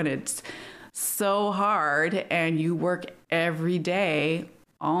 Like when it's so hard and you work every day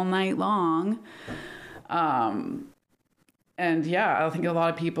all night long. And yeah, I think a lot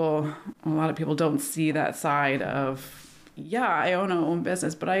of people don't see that side of, yeah, I own my own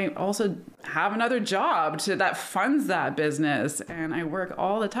business, but I also have another job that funds that business, and I work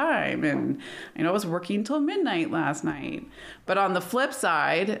all the time. And I was working till midnight last night. But on the flip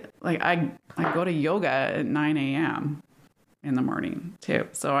side, like I go to yoga at 9 a.m. in the morning too.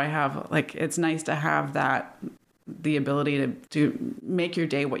 So I have it's nice to have the ability to make your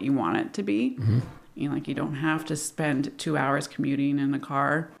day what you want it to be. Mm-hmm. You don't have to spend 2 hours commuting in a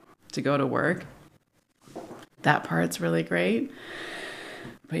car to go to work. That part's really great.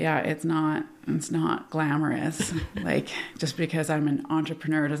 But yeah, it's not glamorous. Like just because I'm an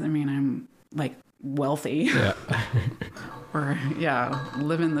entrepreneur doesn't mean I'm like wealthy. Yeah. Or yeah,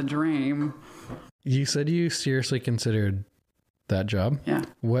 living the dream. You said you seriously considered that job? Yeah.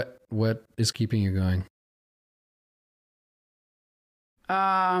 What is keeping you going?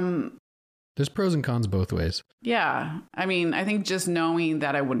 There's pros and cons both ways. Yeah. I mean, I think just knowing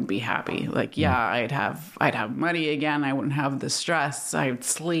that I wouldn't be happy. Like, yeah, I'd have money again. I wouldn't have the stress. I'd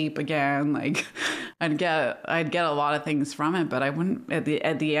sleep again. Like I'd get a lot of things from it, but I wouldn't at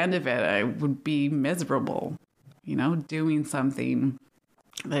the end of it, I would be miserable, doing something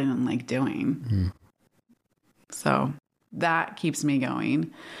that I didn't like doing. Mm. So that keeps me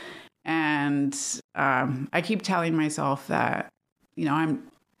going. And I keep telling myself that,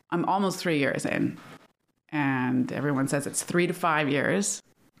 I'm almost 3 years in, and everyone says it's 3 to 5 years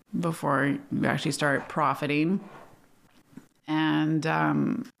before you actually start profiting. And I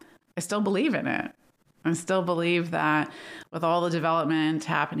still believe in it. I still believe that with all the development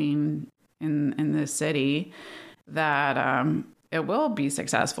happening in this city, that it will be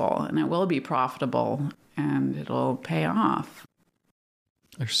successful and it will be profitable and it'll pay off.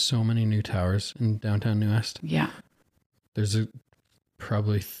 There's so many new towers in downtown New West. Yeah. There's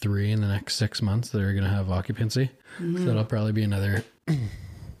probably 3 in the next 6 months that are going to have occupancy. Mm-hmm. So that'll probably be another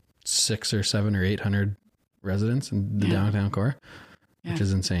 6 or 7 or 800 residents in the downtown core, which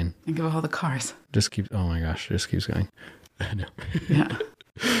is insane. Think of all the cars. Oh my gosh, it just keeps going. I know. Yeah.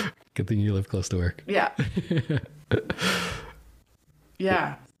 Good thing you live close to work. Yeah.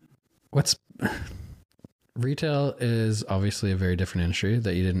 Yeah. Retail is obviously a very different industry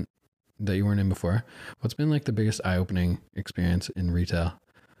that you weren't in before. What's been like the biggest eye-opening experience in retail?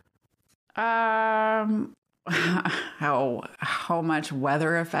 How much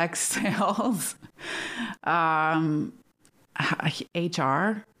weather affects sales.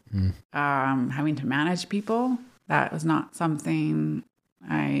 HR. Having to manage people. That was not something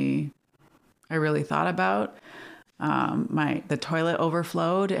I really thought about. The toilet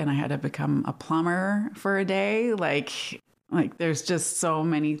overflowed and I had to become a plumber for a day. Like there's just so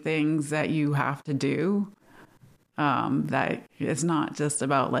many things that you have to do. That it's not just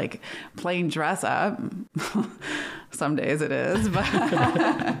about like playing dress up. Some days it is, but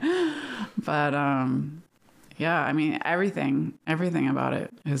yeah, I mean, everything about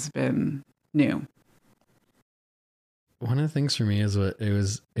it has been new. One of the things for me is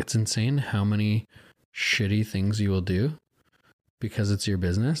it's insane how many shitty things you will do because it's your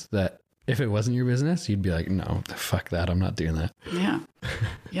business, that if it wasn't your business, you'd be like, no, fuck that. I'm not doing that. Yeah.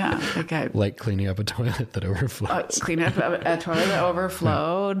 Yeah. Like cleaning up a toilet that overflowed. Cleaning up a toilet that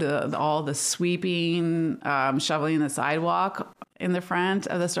overflowed, all the sweeping, shoveling the sidewalk in the front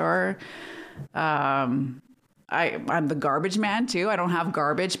of the store. I'm the garbage man too. I don't have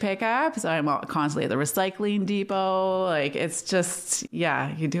garbage pickup, so I'm constantly at the recycling depot. Like it's just,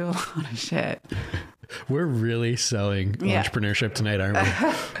 yeah, you do a lot of shit. We're really selling entrepreneurship tonight, aren't we?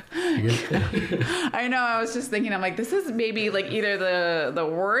 I know. I was just thinking, I'm like, this is maybe like either the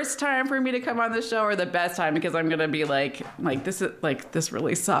worst time for me to come on the show or the best time, because I'm going to be like this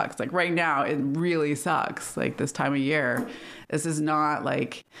really sucks. Like right now, it really sucks. Like this time of year, this is not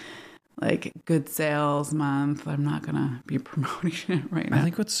like good sales month. I'm not going to be promoting it right now. I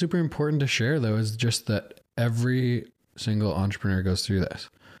think what's super important to share though is just that every single entrepreneur goes through this.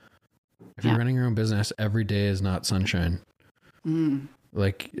 If you're running your own business, every day is not sunshine.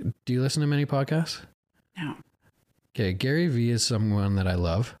 Like, do you listen to many podcasts? No. Okay. Gary Vee is someone that I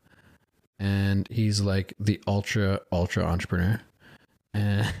love, and he's like the ultra entrepreneur.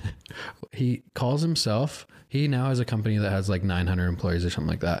 And he calls himself, he now has a company that has like 900 employees or something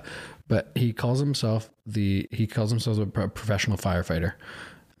like that. But he calls himself a professional firefighter.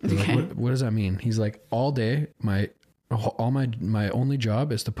 Okay. Like, what does that mean? He's like, all day, my only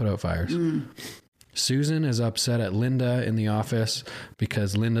job is to put out fires. Susan is upset at Linda in the office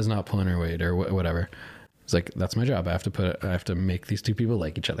because Linda's not pulling her weight or whatever. It's like, that's my job. I have to make these two people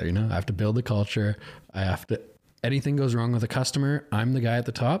like each other. You know, I have to build the culture. Anything goes wrong with a customer, I'm the guy at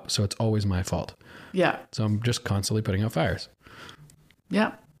the top. So it's always my fault. Yeah. So I'm just constantly putting out fires.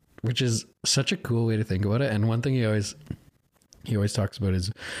 Yeah. Which is such a cool way to think about it. And one thing he always talks about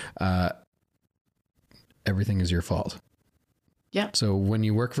is, everything is your fault. Yeah. So when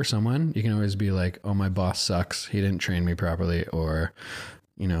you work for someone, you can always be like, oh, my boss sucks. He didn't train me properly. Or,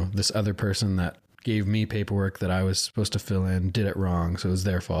 you know, this other person that gave me paperwork that I was supposed to fill in did it wrong. So it was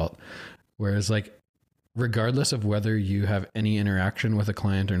their fault. Whereas like, regardless of whether you have any interaction with a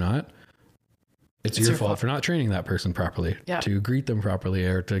client or not, it's your fault for not training that person properly, to greet them properly,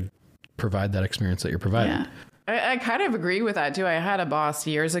 or to provide that experience that you're providing. Yeah. I kind of agree with that too. I had a boss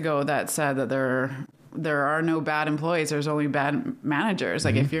years ago that said that there are no bad employees. There's only bad managers.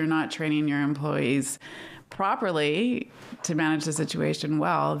 Like if you're not training your employees properly to manage the situation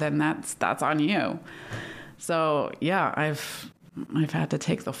well, then that's on you. So yeah, I've had to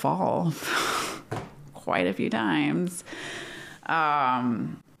take the fall quite a few times.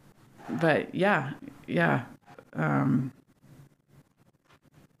 But yeah.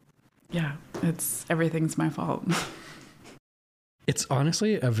 It's everything's my fault. It's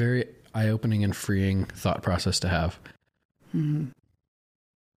honestly a very eye-opening and freeing thought process to have. Mm-hmm.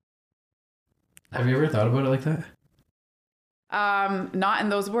 Have you ever thought about it like that? Not in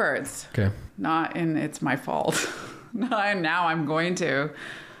those words. Okay. Not in it's my fault. Now I'm going to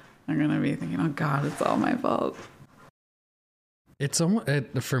be thinking, oh God, it's all my fault. It's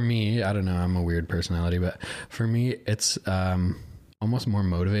for me, I don't know, I'm a weird personality, but for me, it's almost more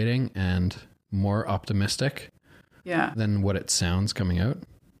motivating and more optimistic than what it sounds coming out.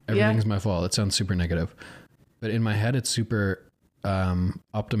 Everything's my fault. It sounds super negative. But in my head, it's super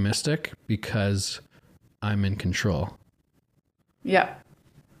optimistic because I'm in control. Yeah.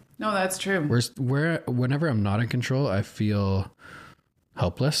 No, that's true. Whenever I'm not in control, I feel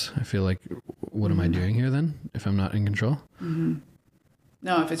helpless. I feel like, what am I doing here then if I'm not in control? Mm-hmm.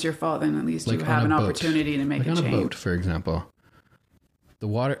 No, if it's your fault, then at least you have an opportunity to make a change. On a boat, for example.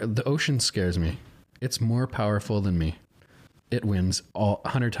 The ocean scares me. It's more powerful than me. It wins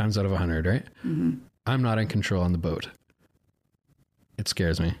 100 times out of 100, right? Mm-hmm. I'm not in control on the boat. It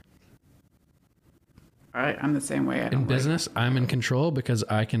scares me. I'm the same way. In business, I'm in control because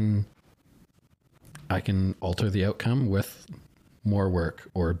I can alter the outcome with more work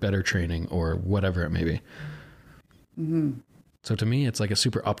or better training or whatever it may be. Mm-hmm. So to me, it's like a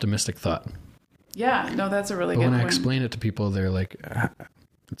super optimistic thought. Yeah, no, that's a really good point. When I explain it to people, they're like,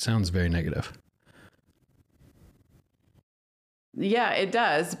 it sounds very negative. Yeah, it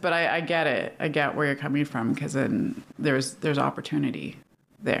does, but I get it. I get where you're coming from, because then there's opportunity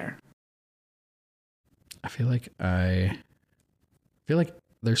there. I feel like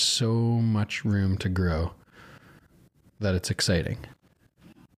there's so much room to grow that it's exciting.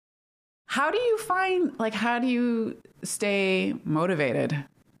 How do you stay motivated?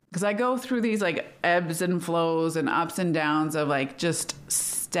 Because I go through these like ebbs and flows and ups and downs of like just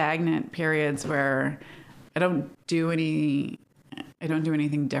stagnant periods where I don't do anything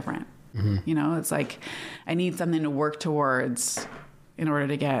different. Mm-hmm. You know, it's like I need something to work towards in order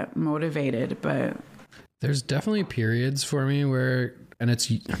to get motivated. But there's definitely periods for me where, and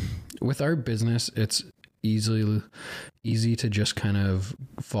it's with our business, it's easy to just kind of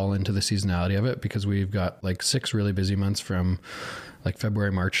fall into the seasonality of it, because we've got like 6 really busy months from like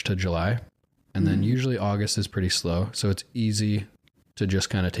February, March to July. And then usually August is pretty slow. So it's easy to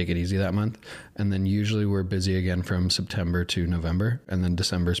just kind of take it easy that month. And then usually we're busy again from September to November, and then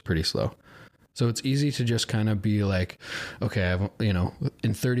December is pretty slow. So it's easy to just kind of be like, okay,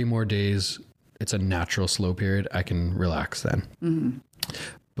 in 30 more days, it's a natural slow period, I can relax then. Mm-hmm.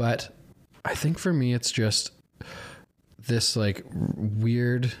 But I think for me, it's just this like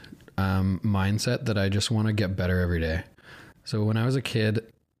weird mindset that I just want to get better every day. So when I was a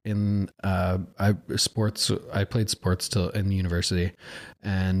kid in I played sports till in university,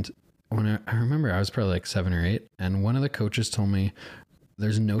 and when I remember I was probably like 7 or 8, and one of the coaches told me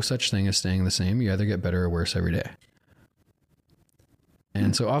there's no such thing as staying the same. You either get better or worse every day.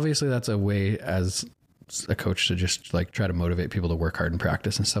 And so obviously that's a way as a coach to just like try to motivate people to work hard in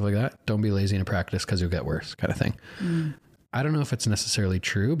practice and stuff like that. Don't be lazy in practice because you'll get worse, kind of thing. I don't know if it's necessarily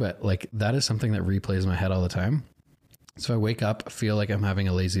true, but like that is something that replays in my head all the time. So I wake up, feel like I'm having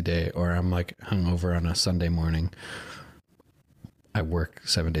a lazy day, or I'm like hungover on a Sunday morning. I work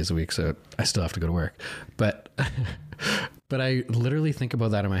 7 days a week, so I still have to go to work. But I literally think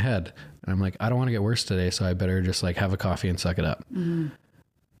about that in my head. And I'm like, I don't want to get worse today, so I better just like have a coffee and suck it up. Mm-hmm.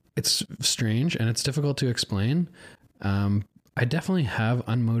 It's strange and it's difficult to explain. I definitely have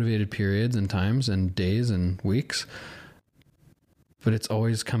unmotivated periods and times and days and weeks. But it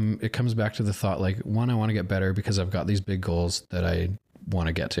comes back to the thought, like, one, I want to get better because I've got these big goals that I want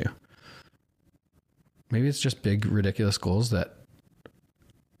to get to. Maybe it's just big, ridiculous goals that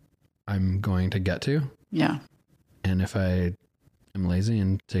I'm going to get to. Yeah. And if I am lazy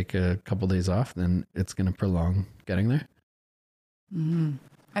and take a couple days off, then it's going to prolong getting there. Mm-hmm.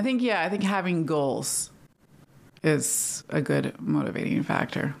 I think having goals is a good motivating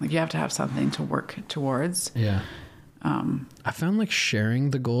factor. Like you have to have something to work towards. Yeah. I found like sharing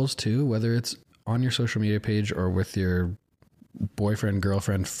the goals too, whether it's on your social media page or with your boyfriend,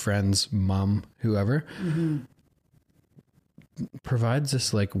 girlfriend, friends, mom, whoever, provides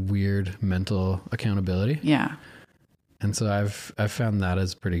this like weird mental accountability. Yeah. And so I've found that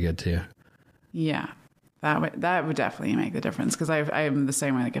as pretty good too. Yeah. That would definitely make the difference, because I'm the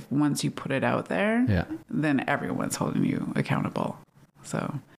same way. Like if once you put it out there, then everyone's holding you accountable.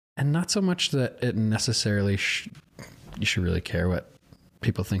 So, and not so much that it necessarily you should really care what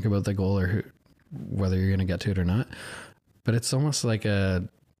people think about the goal or whether you're going to get to it or not. But it's almost like it's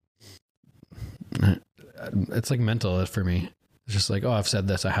like mental for me. It's just like, oh, I've said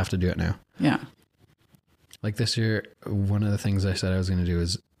this, I have to do it now. Yeah. Like this year, one of the things I said I was going to do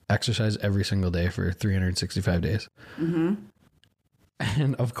is exercise every single day for 365 days. Mm-hmm.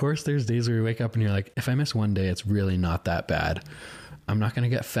 And of course there's days where you wake up and you're like, if I miss one day, it's really not that bad. I'm not going to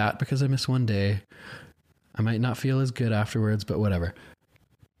get fat because I missed one day. I might not feel as good afterwards, but whatever.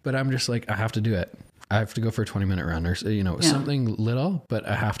 But I'm just like, I have to do it. I have to go for a 20-minute run or, something little, but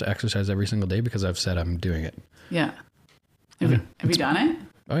I have to exercise every single day because I've said I'm doing it. Yeah. Have you done it?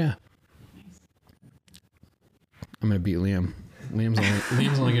 Oh yeah. I'm going to beat Liam. Liam's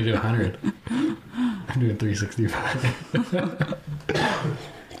only going to do 100. I'm doing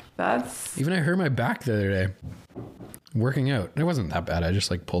 365. Even I hurt my back the other day working out. It wasn't that bad. I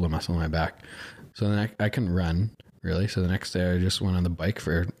just like pulled a muscle in my back. So then I couldn't run really. So the next day I just went on the bike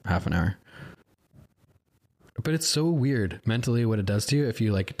for half an hour. But it's so weird mentally what it does to you if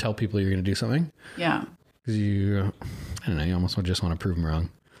you like tell people you're going to do something. Yeah. Because you almost just want to prove them wrong.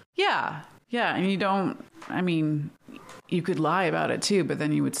 Yeah. Yeah. And you could lie about it too, but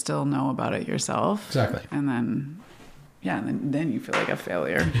then you would still know about it yourself. Exactly. And then you feel like a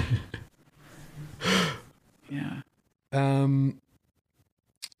failure. Yeah.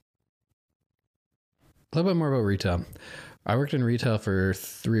 A little bit more about retail. I worked in retail for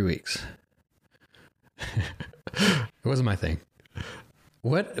 3 weeks. It wasn't my thing.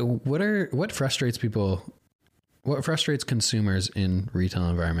 What frustrates people? What frustrates consumers in retail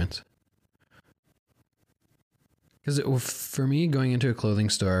environments? Because for me, going into a clothing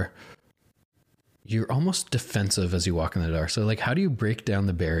store, you're almost defensive as you walk in the door. So like, how do you break down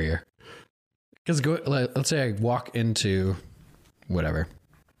the barrier? Because let's say I walk into whatever,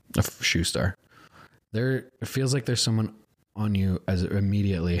 a shoe store. It feels like there's someone on you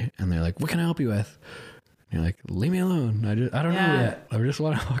immediately, and they're like, "What can I help you with?" And you're like, "Leave me alone. I don't know yet. I just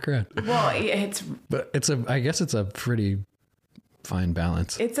want to walk around." Well, I guess it's a pretty fine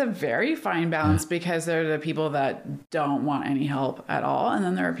balance. It's a very fine balance because there are the people that don't want any help at all, and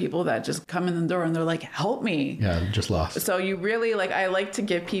then there are people that just come in the door and they're like, "Help me." Yeah, just lost. So you really I like to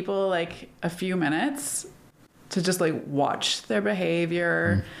give people like a few minutes to just like watch their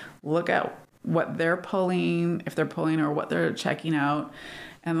behavior, look at what they're pulling, if they're pulling, or what they're checking out.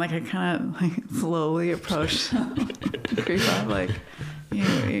 And like I kind of like slowly approach creep up, like,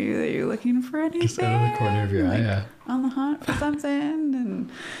 are you looking for anything? Just out of the corner of your eye, yeah. On the hunt for something. And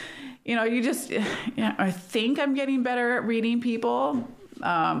I think I'm getting better at reading people.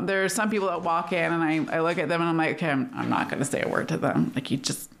 There are some people that walk in and I look at them and I'm like, okay, I'm not going to say a word to them. Like, you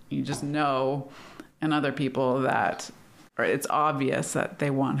just you just know, and other people that, or it's obvious that they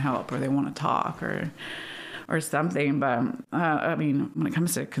want help or they want to talk or something. But I mean, when it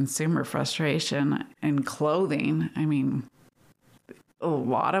comes to consumer frustration and clothing, I mean, a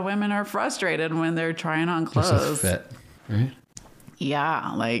lot of women are frustrated when they're trying on clothes. Just a fit, right?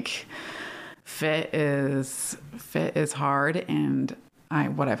 Yeah, like fit is hard, and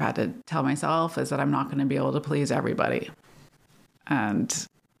what I've had to tell myself is that I'm not going to be able to please everybody, and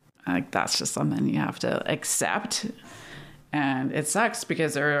like that's just something you have to accept. And it sucks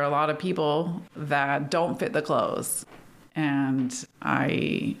because there are a lot of people that don't fit the clothes, and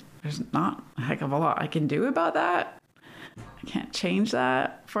there's not a heck of a lot I can do about that. I can't change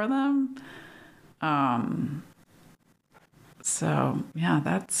that for them. So yeah,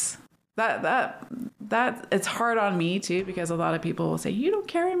 that's that it's hard on me too, because a lot of people will say, you don't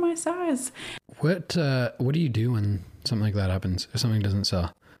carry my size. What do you do when something like that happens, if something doesn't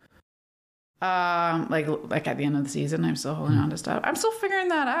sell? Like at the end of the season, I'm still holding on to stuff. I'm still figuring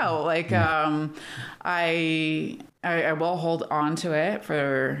that out. Like, I will hold on to it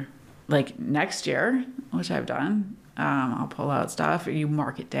for like next year, which I've done. I'll pull out stuff. You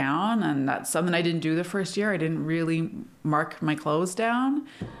mark it down, and that's something I didn't do the first year. I didn't really mark my clothes down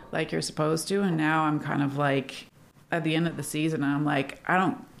like you're supposed to. And now I'm kind of like at the end of the season, I'm like, I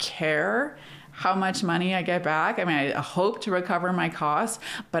don't care how much money I get back. I mean, I hope to recover my costs,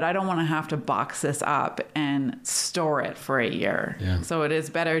 but I don't want to have to box this up and store it for a year. Yeah. So it is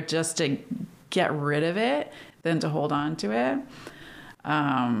better just to get rid of it than to hold on to it.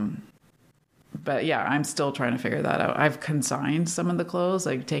 But yeah, I'm still trying to figure that out. I've consigned some of the clothes,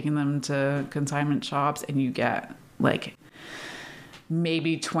 like taking them to consignment shops, and you get like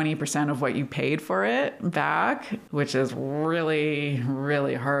maybe 20% of what you paid for it back, which is really,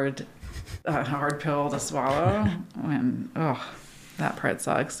 really hard. A hard pill to swallow. And that part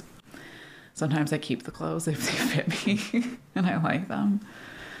sucks. Sometimes I keep the clothes if they fit me and I like them.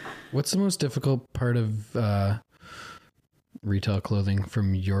 What's the most difficult part of retail clothing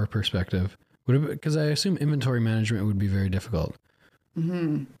from your perspective? Because I assume inventory management would be very difficult.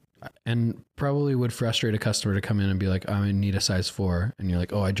 Mm-hmm. And probably would frustrate a customer to come in and be like, I need a size 4. And you're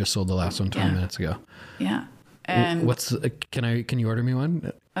like, oh, I just sold the last one 20 minutes ago. Yeah. And can you order me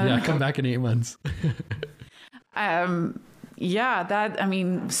one? Yeah, come back in 8 months.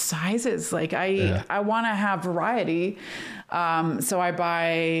 Sizes, like I want to have variety. So I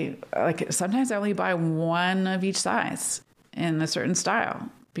buy, like, sometimes I only buy one of each size in a certain style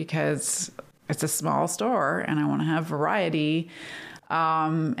because it's a small store and I want to have variety.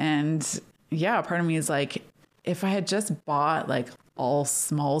 And yeah, part of me is like, if I had just bought like all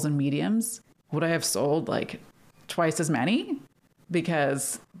smalls and mediums, would I have sold like twice as many?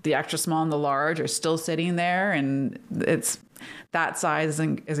 Because the extra small and the large are still sitting there, and it's that size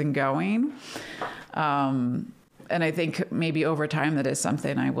isn't going. And I think maybe over time that is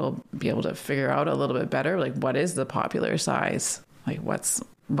something I will be able to figure out a little bit better. Like, what is the popular size? Like, what's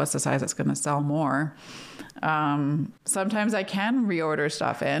the size that's going to sell more? Sometimes I can reorder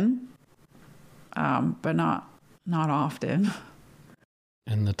stuff in, but not often.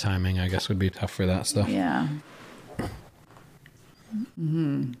 And the timing, I guess, would be tough for that stuff. Yeah.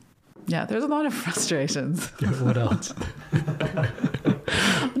 Mm-hmm. Yeah, there's a lot of frustrations. What else?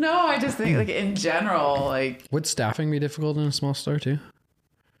 No, I just think like in general, like, would staffing be difficult in a small store too?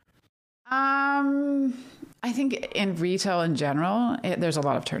 I think in retail in general, there's a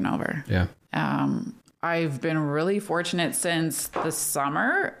lot of turnover. Yeah. I've been really fortunate since the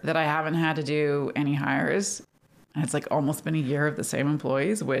summer that I haven't had to do any hires. It's like almost been a year of the same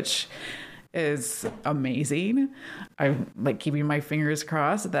employees, which is amazing. I'm like keeping my fingers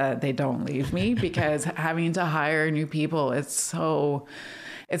crossed that they don't leave me, because having to hire new people, it's so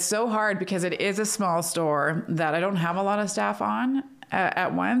hard, because it is a small store that I don't have a lot of staff on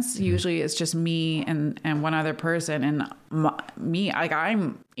at once. Usually it's just me and one other person, and me, like,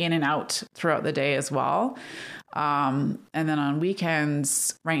 I'm in and out throughout the day as well. And then on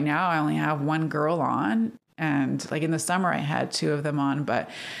weekends right now, I only have one girl on, and like in the summer I had 2 of them on, but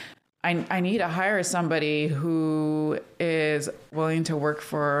I need to hire somebody who is willing to work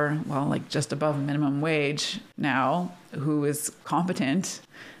for, well, like just above minimum wage now, who is competent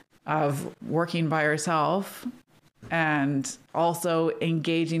of working by herself and also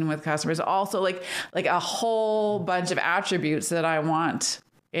engaging with customers. Also like a whole bunch of attributes that I want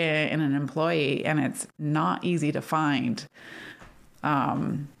in an employee, and it's not easy to find.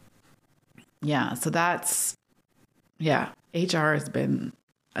 So that's, HR has been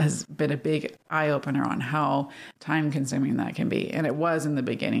a big eye-opener on how time-consuming that can be. And it was in the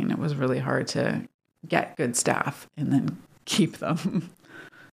beginning. It was really hard to get good staff and then keep them.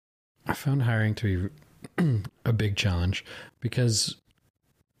 I found hiring to be a big challenge because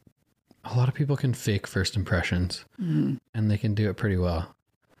a lot of people can fake first impressions and they can do it pretty well.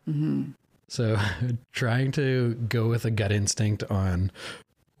 So trying to go with a gut instinct on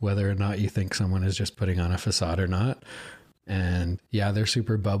whether or not you think someone is just putting on a facade or not. And yeah, they're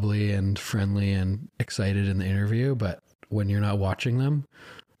super bubbly and friendly and excited in the interview, but when you're not watching them,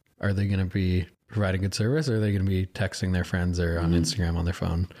 are they going to be providing good service, or are they going to be texting their friends or on Instagram on their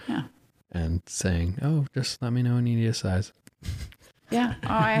phone and saying, oh, just let me know when you need a size? Yeah. Oh,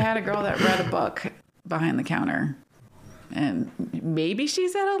 I had a girl that read a book behind the counter, and maybe she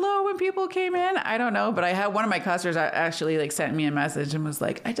said hello when people came in. I don't know. But I had one of my customers actually like sent me a message and was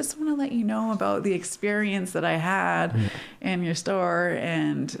like, I just want to let you know about the experience that I had in your store.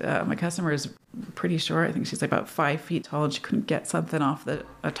 And my customer is pretty short. I think she's like about 5 feet tall, and she couldn't get something off the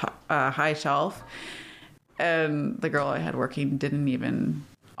high shelf. And the girl I had working didn't even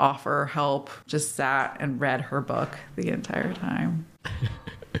offer help, just sat and read her book the entire time.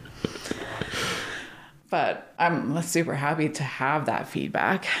 But I'm super happy to have that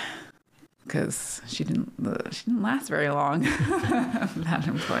feedback, because she didn't last very long, that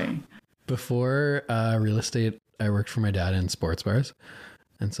employee. Before real estate, I worked for my dad in sports bars.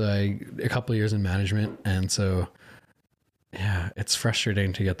 And so a couple of years in management. And so, yeah, it's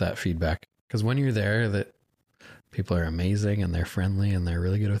frustrating to get that feedback, because when you're there, that people are amazing and they're friendly and they're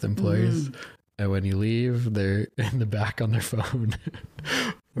really good with employees. And when you leave, they're in the back on their phone.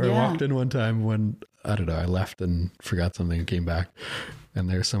 Or I walked in one time when, I don't know, I left and forgot something and came back, and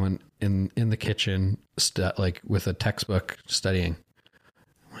there's someone in the kitchen like with a textbook studying.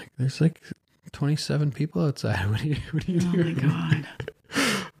 I'm like, there's like 27 people outside. What are you doing? Oh my God.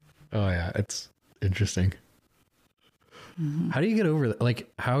 Oh yeah, it's interesting. How do you get over that? Like,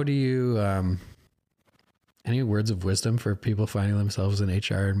 how do you, any words of wisdom for people finding themselves in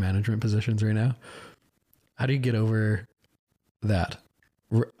HR and management positions right now? How do you get over that,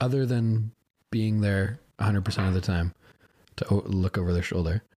 other than being there 100% of the time to look over their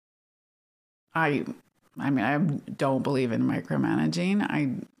shoulder? I mean, I don't believe in micromanaging.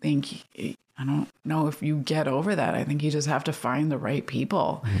 I don't know if you get over that. I think you just have to find the right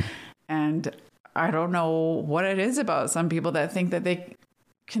people. And I don't know what it is about some people that think that they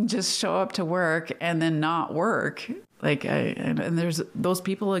can just show up to work and then not work. Like, and there's those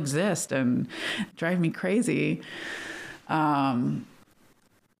people exist and drive me crazy.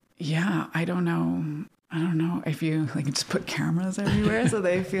 Yeah, I don't know if you like just put cameras everywhere so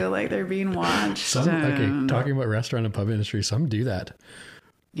they feel like they're being watched. Okay, talking about restaurant and pub industry, some do that.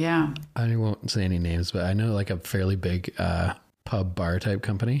 Yeah. I won't say any names, but I know like a fairly big pub bar type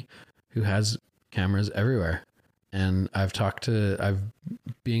company who has cameras everywhere. And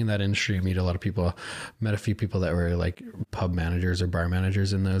being in that industry, I meet a lot of people, met a few people that were like pub managers or bar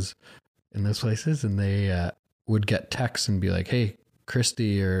managers in those places. And they would get texts and be like, hey,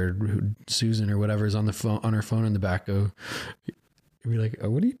 Christy or Susan or whatever is on her phone in the back. You'd be like, oh,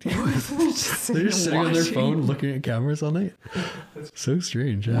 what are you doing? They're just sitting on their phone looking at cameras all night. It's so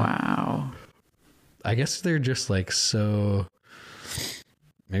strange. Yeah. Wow. I guess they're just like, so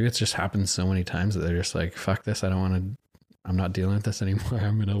maybe it's just happened so many times that they're just like, fuck this. I'm not dealing with this anymore.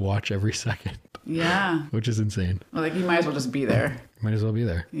 I'm going to watch every second. Yeah. Which is insane. Well, like you might as well just be there. Might as well be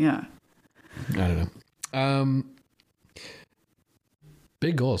there. Yeah. I don't know.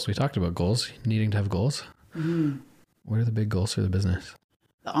 Big goals. We talked about goals, needing to have goals. What are the big goals for the business?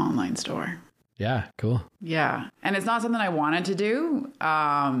 The online store. Yeah, cool. Yeah. And it's not something I wanted to do,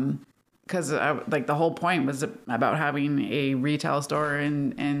 because like the whole point was about having a retail store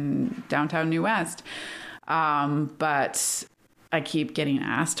in downtown New West. But I keep getting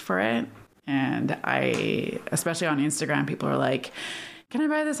asked for it. And especially on Instagram, people are like, can I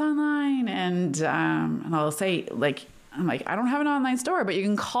buy this online? And I'll say I'm like, I don't have an online store, but you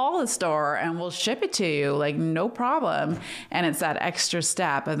can call the store and we'll ship it to you, like no problem. And it's that extra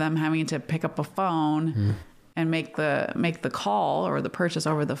step of them having to pick up a phone and make the call or the purchase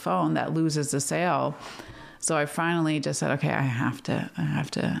over the phone that loses the sale. So I finally just said, okay, I have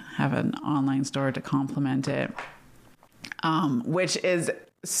to have an online store to complement it, which is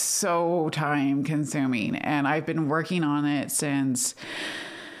so time consuming. And I've been working on it since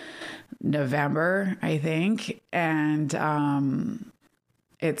November, I think. And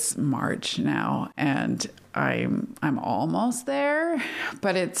it's March now and I'm almost there,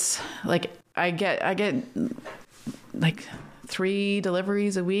 but it's like I get like 3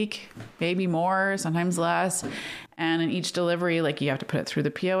 deliveries a week, maybe more, sometimes less. And in each delivery, like you have to put it through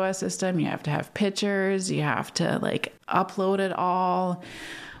the POS system. You have to have pictures. You have to like upload it all.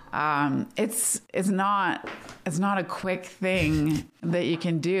 It's not a quick thing that you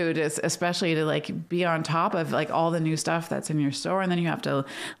can do, especially to like be on top of like all the new stuff that's in your store. And then you have to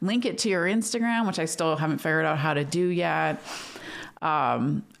link it to your Instagram, which I still haven't figured out how to do yet.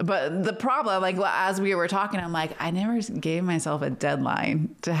 But the problem, like as we were talking, I'm like, I never gave myself a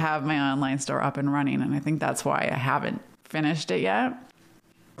deadline to have my online store up and running. And I think that's why I haven't finished it yet.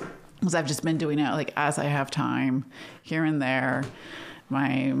 Because I've just been doing it like as I have time here and there.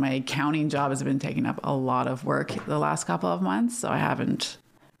 My accounting job has been taking up a lot of work the last couple of months, so I haven't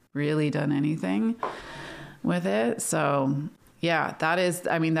really done anything with it. So yeah, that is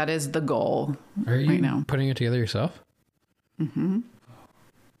the goal. Are you right now putting it together yourself? Mm-hmm.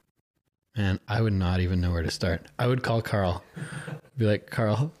 Man, I would not even know where to start. I would call Carl, be like,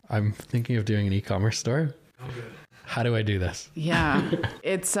 Carl, I'm thinking of doing an e-commerce store. Oh, good. How do I do this? Yeah,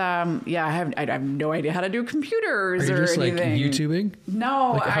 it's I have no idea how to do computers or just anything. Like YouTubing?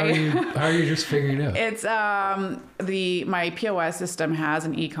 No, like how are you just figuring it out? It's my POS system has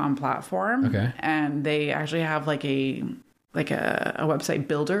an e-com platform. Okay. And they actually have like a website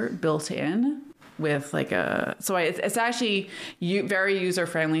builder built in with it's actually very user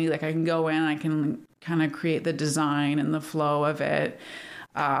friendly. Like I can go in, I can kind of create the design and the flow of it.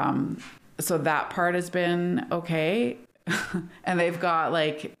 So that part has been okay. And they've got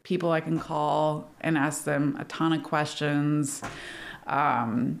like people I can call and ask them a ton of questions.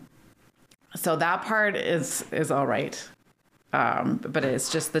 So that part is all right. But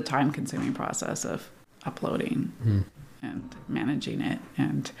it's just the time consuming process of uploading and managing it.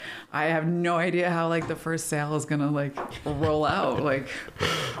 And I have no idea how like the first sale is going to like roll out. Like,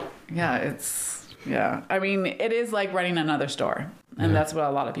 I mean, it is like running another store. And that's what a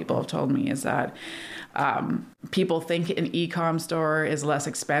lot of people have told me is that people think an e-com store is less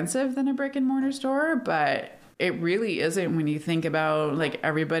expensive than a brick and mortar store, but it really isn't when you think about like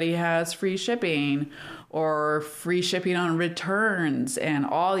everybody has free shipping or free shipping on returns and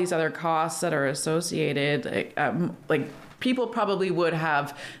all these other costs that are associated. Like people probably would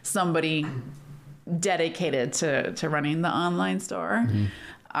have somebody dedicated to running the online store.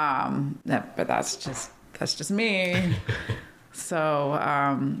 But that's just me. So,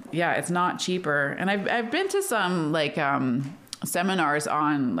 it's not cheaper. And I've been to some like, seminars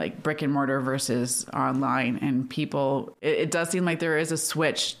on like brick and mortar versus online, and people, it does seem like there is a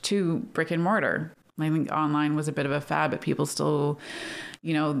switch to brick and mortar. I think online was a bit of a fad, but people still,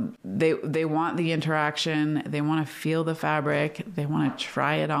 they want the interaction. They want to feel the fabric. They want to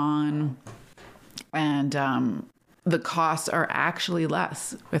try it on. And, the costs are actually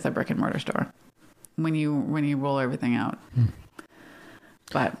less with a brick and mortar store when you roll everything out.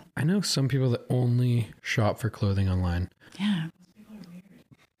 But I know some people that only shop for clothing online. Yeah.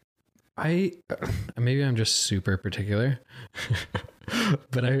 Maybe I'm just super particular,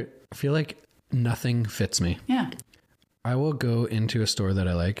 but I feel like nothing fits me. Yeah. I will go into a store that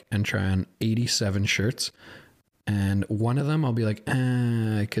I like and try on 87 shirts. And one of them I'll be like,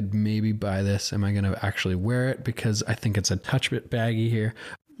 I could maybe buy this. Am I going to actually wear it? Because I think it's a touch bit baggy here.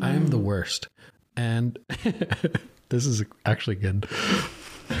 I am the worst. And this is actually good.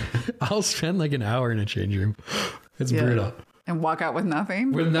 I'll spend like an hour in a change room. It's brutal. And walk out with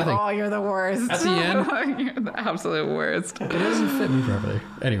nothing? With nothing. Oh, you're the worst. At the end. You're the absolute worst. It doesn't fit me properly.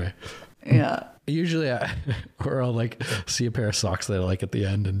 Anyway. Yeah. Usually or I'll like see a pair of socks that I like at the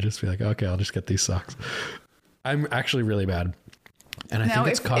end and just be like, okay, I'll just get these socks. I'm actually really bad. And I think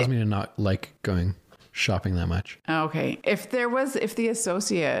it's caused me to not like going shopping that much. Okay. If the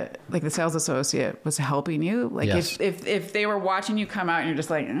associate, like the sales associate was helping you, like yes. if they were watching you come out and you're just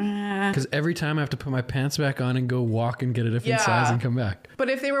like, because every time I have to put my pants back on and go walk and get a different size and come back. But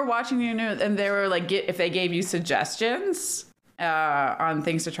if they were watching you and they were like, if they gave you suggestions on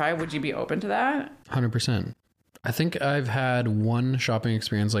things to try, would you be open to that? 100%. I think I've had one shopping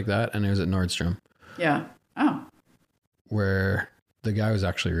experience like that, and it was at Nordstrom. Yeah. Oh. Where the guy was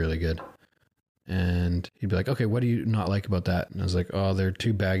actually really good. And he'd be like, okay, what do you not like about that? And I was like, oh, they're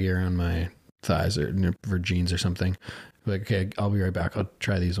too baggy around my thighs or for jeans or something. I'd be like, okay, I'll be right back. I'll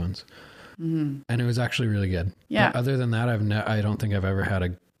try these ones. Mm-hmm. And it was actually really good. Yeah. But other than that, I don't think I've ever had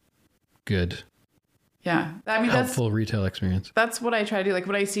a good, helpful retail experience. That's what I try to do. Like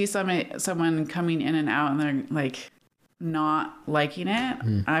when I see someone coming in and out and they're like not liking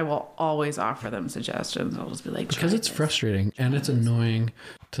it, I will always offer them suggestions. I'll just be like, because it's frustrating and it's annoying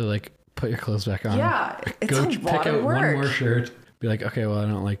to like put your clothes back on. Yeah, it's go a pick lot out of work. one more shirt. Be like, okay, well, I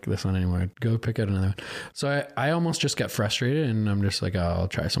don't like this one anymore. Go pick out another one. So I almost just get frustrated, and I'm just like, oh, I'll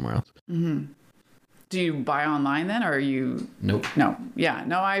try somewhere else. Mm-hmm. Do you buy online then, or are you? Nope. No. Yeah.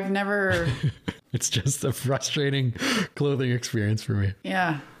 No, I've never. It's just a frustrating clothing experience for me.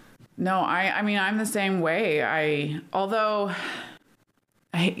 Yeah. No, I mean, I'm the same way.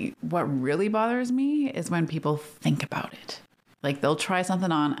 What really bothers me is when people think about it. Like they'll try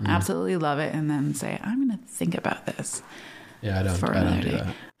something on, absolutely love it, and then say, I'm going to think about this. Yeah, I don't do that.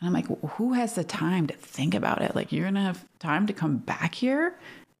 And I'm like, who has the time to think about it? Like, you're going to have time to come back here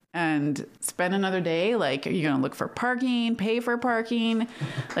and spend another day? Like, are you going to look for parking, pay for parking?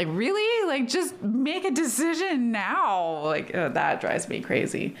 Like, really? Like, just make a decision now. Like, that drives me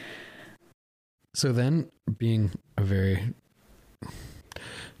crazy. So then, being a very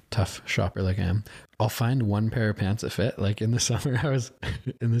tough shopper like I am, I'll find one pair of pants that fit. Like in the summer, I was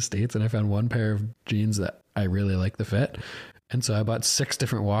in the States and I found one pair of jeans that I really like the fit. And so I bought 6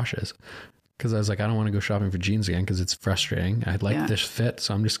 different washes because I was like, I don't want to go shopping for jeans again because it's frustrating. I like this fit.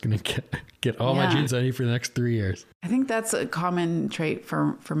 So I'm just going to get all my jeans I need for the next 3 years. I think that's a common trait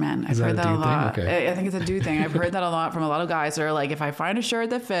for men. I've heard that a lot. Okay. I think it's a dude thing. I've heard that a lot from a lot of guys that are like, if I find a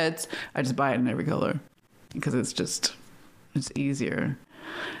shirt that fits, I just buy it in every color because it's easier.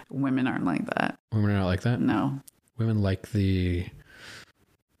 Women aren't like that. Women are not like that? No. Women like the...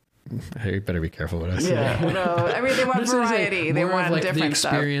 Hey, you better be careful what I say. Yeah, no. I mean, they want variety. They want like different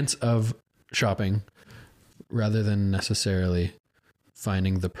stuff. The experience of shopping rather than necessarily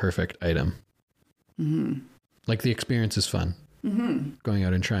finding the perfect item. Mm-hmm. Like the experience is fun. Mm-hmm. Going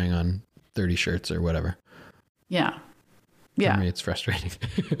out and trying on 30 shirts or whatever. Yeah. For me, it's frustrating.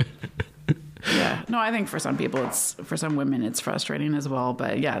 Yeah. No, I think for some people, for some women, it's frustrating as well.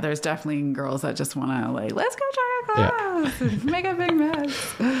 But yeah, there's definitely girls that just want to like, let's go try our clothes and make a big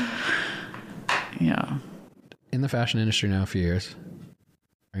mess. Yeah. In the fashion industry now a few years,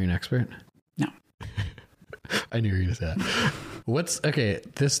 are you an expert? No. I knew you were going to say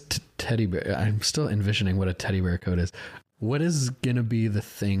that. This teddy bear, I'm still envisioning what a teddy bear coat is. What is going to be the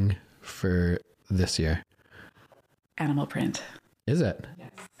thing for this year? Animal print. Is it?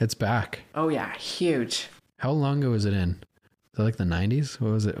 Yes. It's back. Oh yeah, huge. How long ago was it in? Is that like the 90s?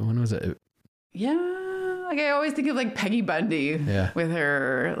 What was it? When was it? Yeah, like I always think of like Peggy Bundy with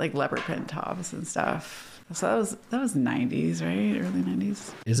her like leopard print tops and stuff. So that was 90s, right? Early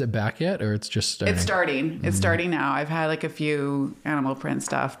 90s. Is it back yet, or it's just starting? It's starting. It's starting now. I've had like a few animal print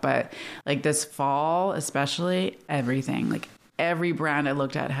stuff, but like this fall, especially everything, like every brand I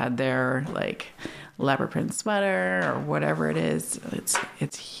looked at had their like leopard print sweater or whatever it is.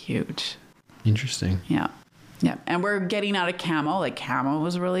 It's huge. Interesting. Yeah. And we're getting out of camo. Like camo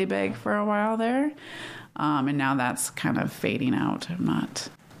was really big for a while there. And now that's kind of fading out.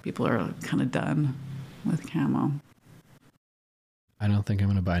 People are kind of done with camo. I don't think I'm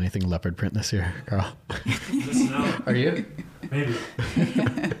going to buy anything leopard print this year, Carl. Are you? Maybe.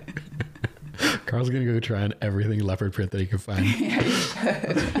 Carl's going to go try on everything leopard print that he can find. Yeah, you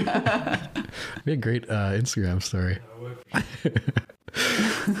should. Be a great Instagram story.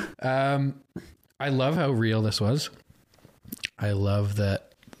 I love how real this was. I love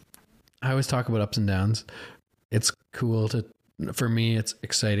that. I always talk about ups and downs. It's cool for me, it's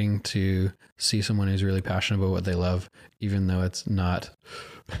exciting to see someone who's really passionate about what they love, even though it's not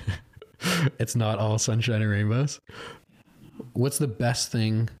all sunshine and rainbows. What's the best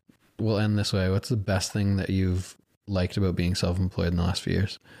thing? We'll end this way. What's the best thing that you've liked about being self-employed in the last few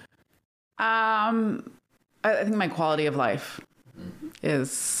years? I think my quality of life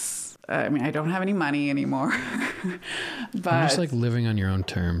is, I mean, I don't have any money anymore, but I'm just like living on your own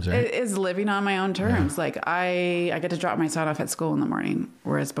terms, right? It is living on my own terms. Yeah. Like I get to drop my son off at school in the morning,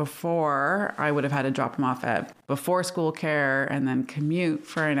 whereas before I would have had to drop him off at before school care and then commute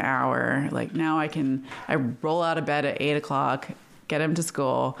for an hour. Like now I roll out of bed at 8:00, get him to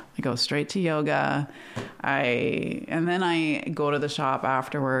school. I go straight to yoga. And then I go to the shop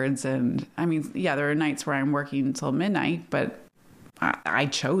afterwards. And I mean, yeah, there are nights where I'm working until midnight, but I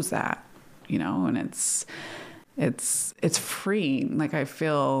chose that, and it's free. Like I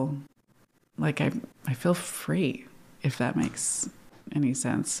feel like I feel free, if that makes any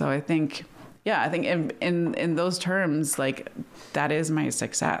sense. So I think in those terms, like that is my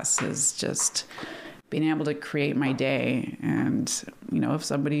success, is just being able to create my day. And, if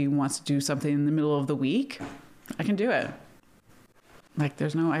somebody wants to do something in the middle of the week, I can do it. Like I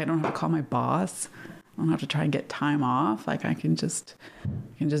don't have to call my boss. I don't have to try and get time off. Like I can just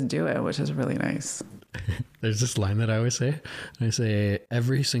do it, which is really nice. There's this line that I always say. I say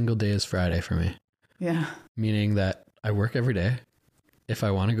every single day is Friday for me. Yeah. Meaning that I work every day. If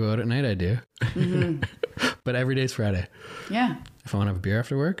I want to go out at night, I do. Mm-hmm. But every day is Friday. Yeah. If I want to have a beer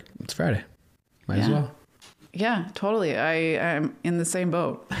after work, it's Friday. Might as well. Yeah, totally. I'm in the same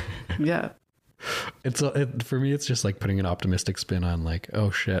boat. Yeah. For me, it's just like putting an optimistic spin on like,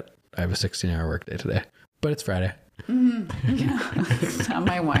 oh shit, I have a 16-hour workday today, but it's Friday. Yeah. Have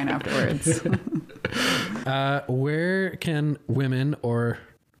my wine afterwards. Where can women or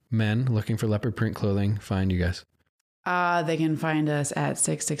men looking for leopard print clothing find you guys? They can find us at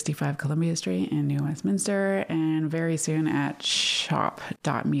 665 Columbia Street in New Westminster, and very soon at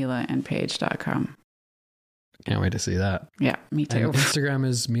shop.milaandpage.com. Can't wait to see that. Yeah, me too. And Instagram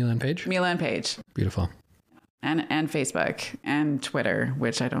is Mila and Page? Mila and Page. Beautiful. And Facebook and Twitter,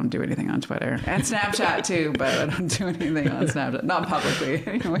 which I don't do anything on Twitter. And Snapchat too, but I don't do anything on Snapchat. Not publicly,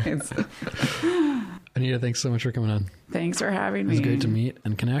 anyways. Anita, thanks so much for coming on. Thanks for having me. It was great to meet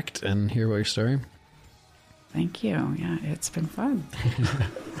and connect and hear about your story. Thank you. Yeah, it's been fun.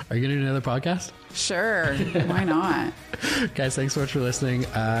 Are you going to do another podcast? Sure. Why not? Guys, thanks so much for listening.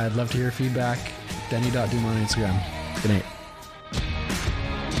 I'd love to hear feedback. Denny.Doom on Instagram. Good night.